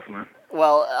Impact Wrestling.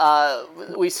 Well,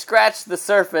 we scratched the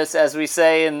surface, as we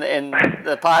say in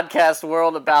the podcast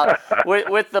world, about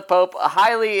with the Pope.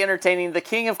 Highly entertaining, the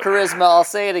king of charisma. I'll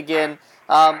say it again.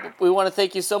 We want to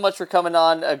thank you so much for coming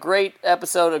on. A great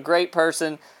episode, a great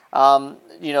person.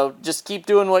 Just keep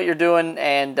doing what you're doing.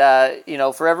 And,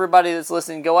 for everybody that's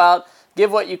listening, go out,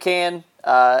 give what you can,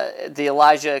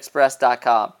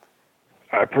 theElijahExpress.com.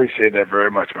 I appreciate that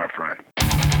very much, my friend.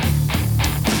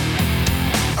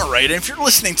 All right, and if you're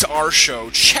listening to our show,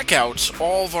 check out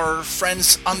all of our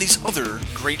friends on these other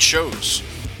great shows.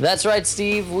 That's right,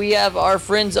 Steve. We have our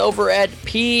friends over at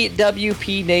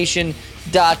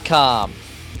pwpnation.com.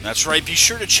 That's right. Be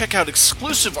sure to check out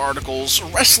exclusive articles,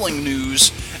 wrestling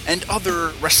news, and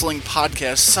other wrestling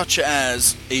podcasts such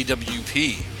as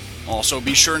AWP. Also,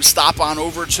 be sure and stop on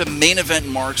over to Main Event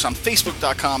Marks on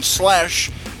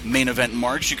Facebook.com/Main Event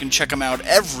Marks. You can check them out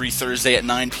every Thursday at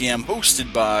 9 p.m.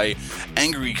 hosted by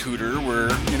Angry Cooter, where,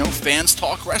 fans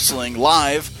talk wrestling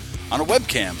live on a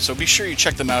webcam. So be sure you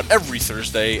check them out every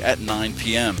Thursday at 9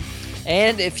 p.m.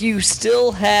 And if you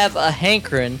still have a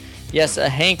hankering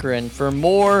for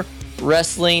more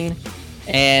wrestling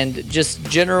and just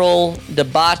general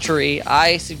debauchery,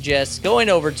 I suggest going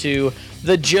over to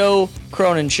The Joe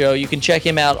Cronin Show. You can check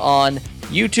him out on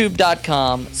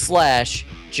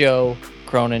youtube.com/Joe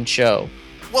Cronin Show.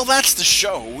 Well, that's the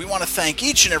show. We want to thank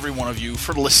each and every one of you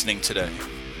for listening today.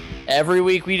 Every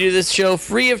week we do this show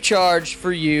free of charge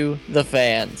for you, the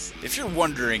fans. If you're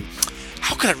wondering,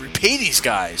 how can I repay these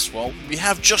guys? Well, we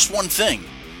have just one thing.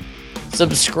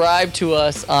 Subscribe to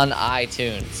us on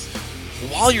iTunes.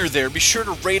 While you're there, be sure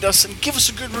to rate us and give us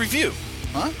a good review.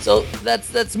 Huh? So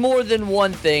that's more than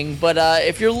one thing, but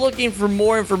if you're looking for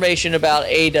more information about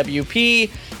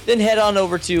AWP, then head on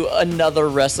over to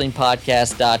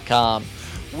anotherwrestlingpodcast.com.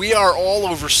 We are all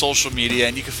over social media,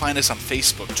 and you can find us on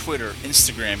Facebook, Twitter,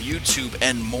 Instagram, YouTube,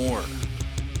 and more.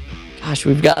 Gosh,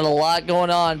 we've got a lot going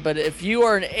on, but if you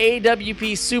are an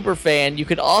AWP super fan, you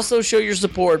can also show your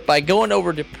support by going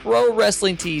over to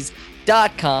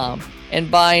ProWrestlingTees.com and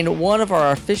buying one of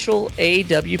our official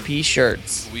AWP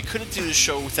shirts. We couldn't do the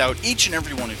show without each and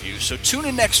every one of you, so tune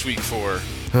in next week for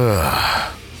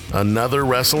Another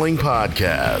Wrestling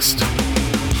Podcast.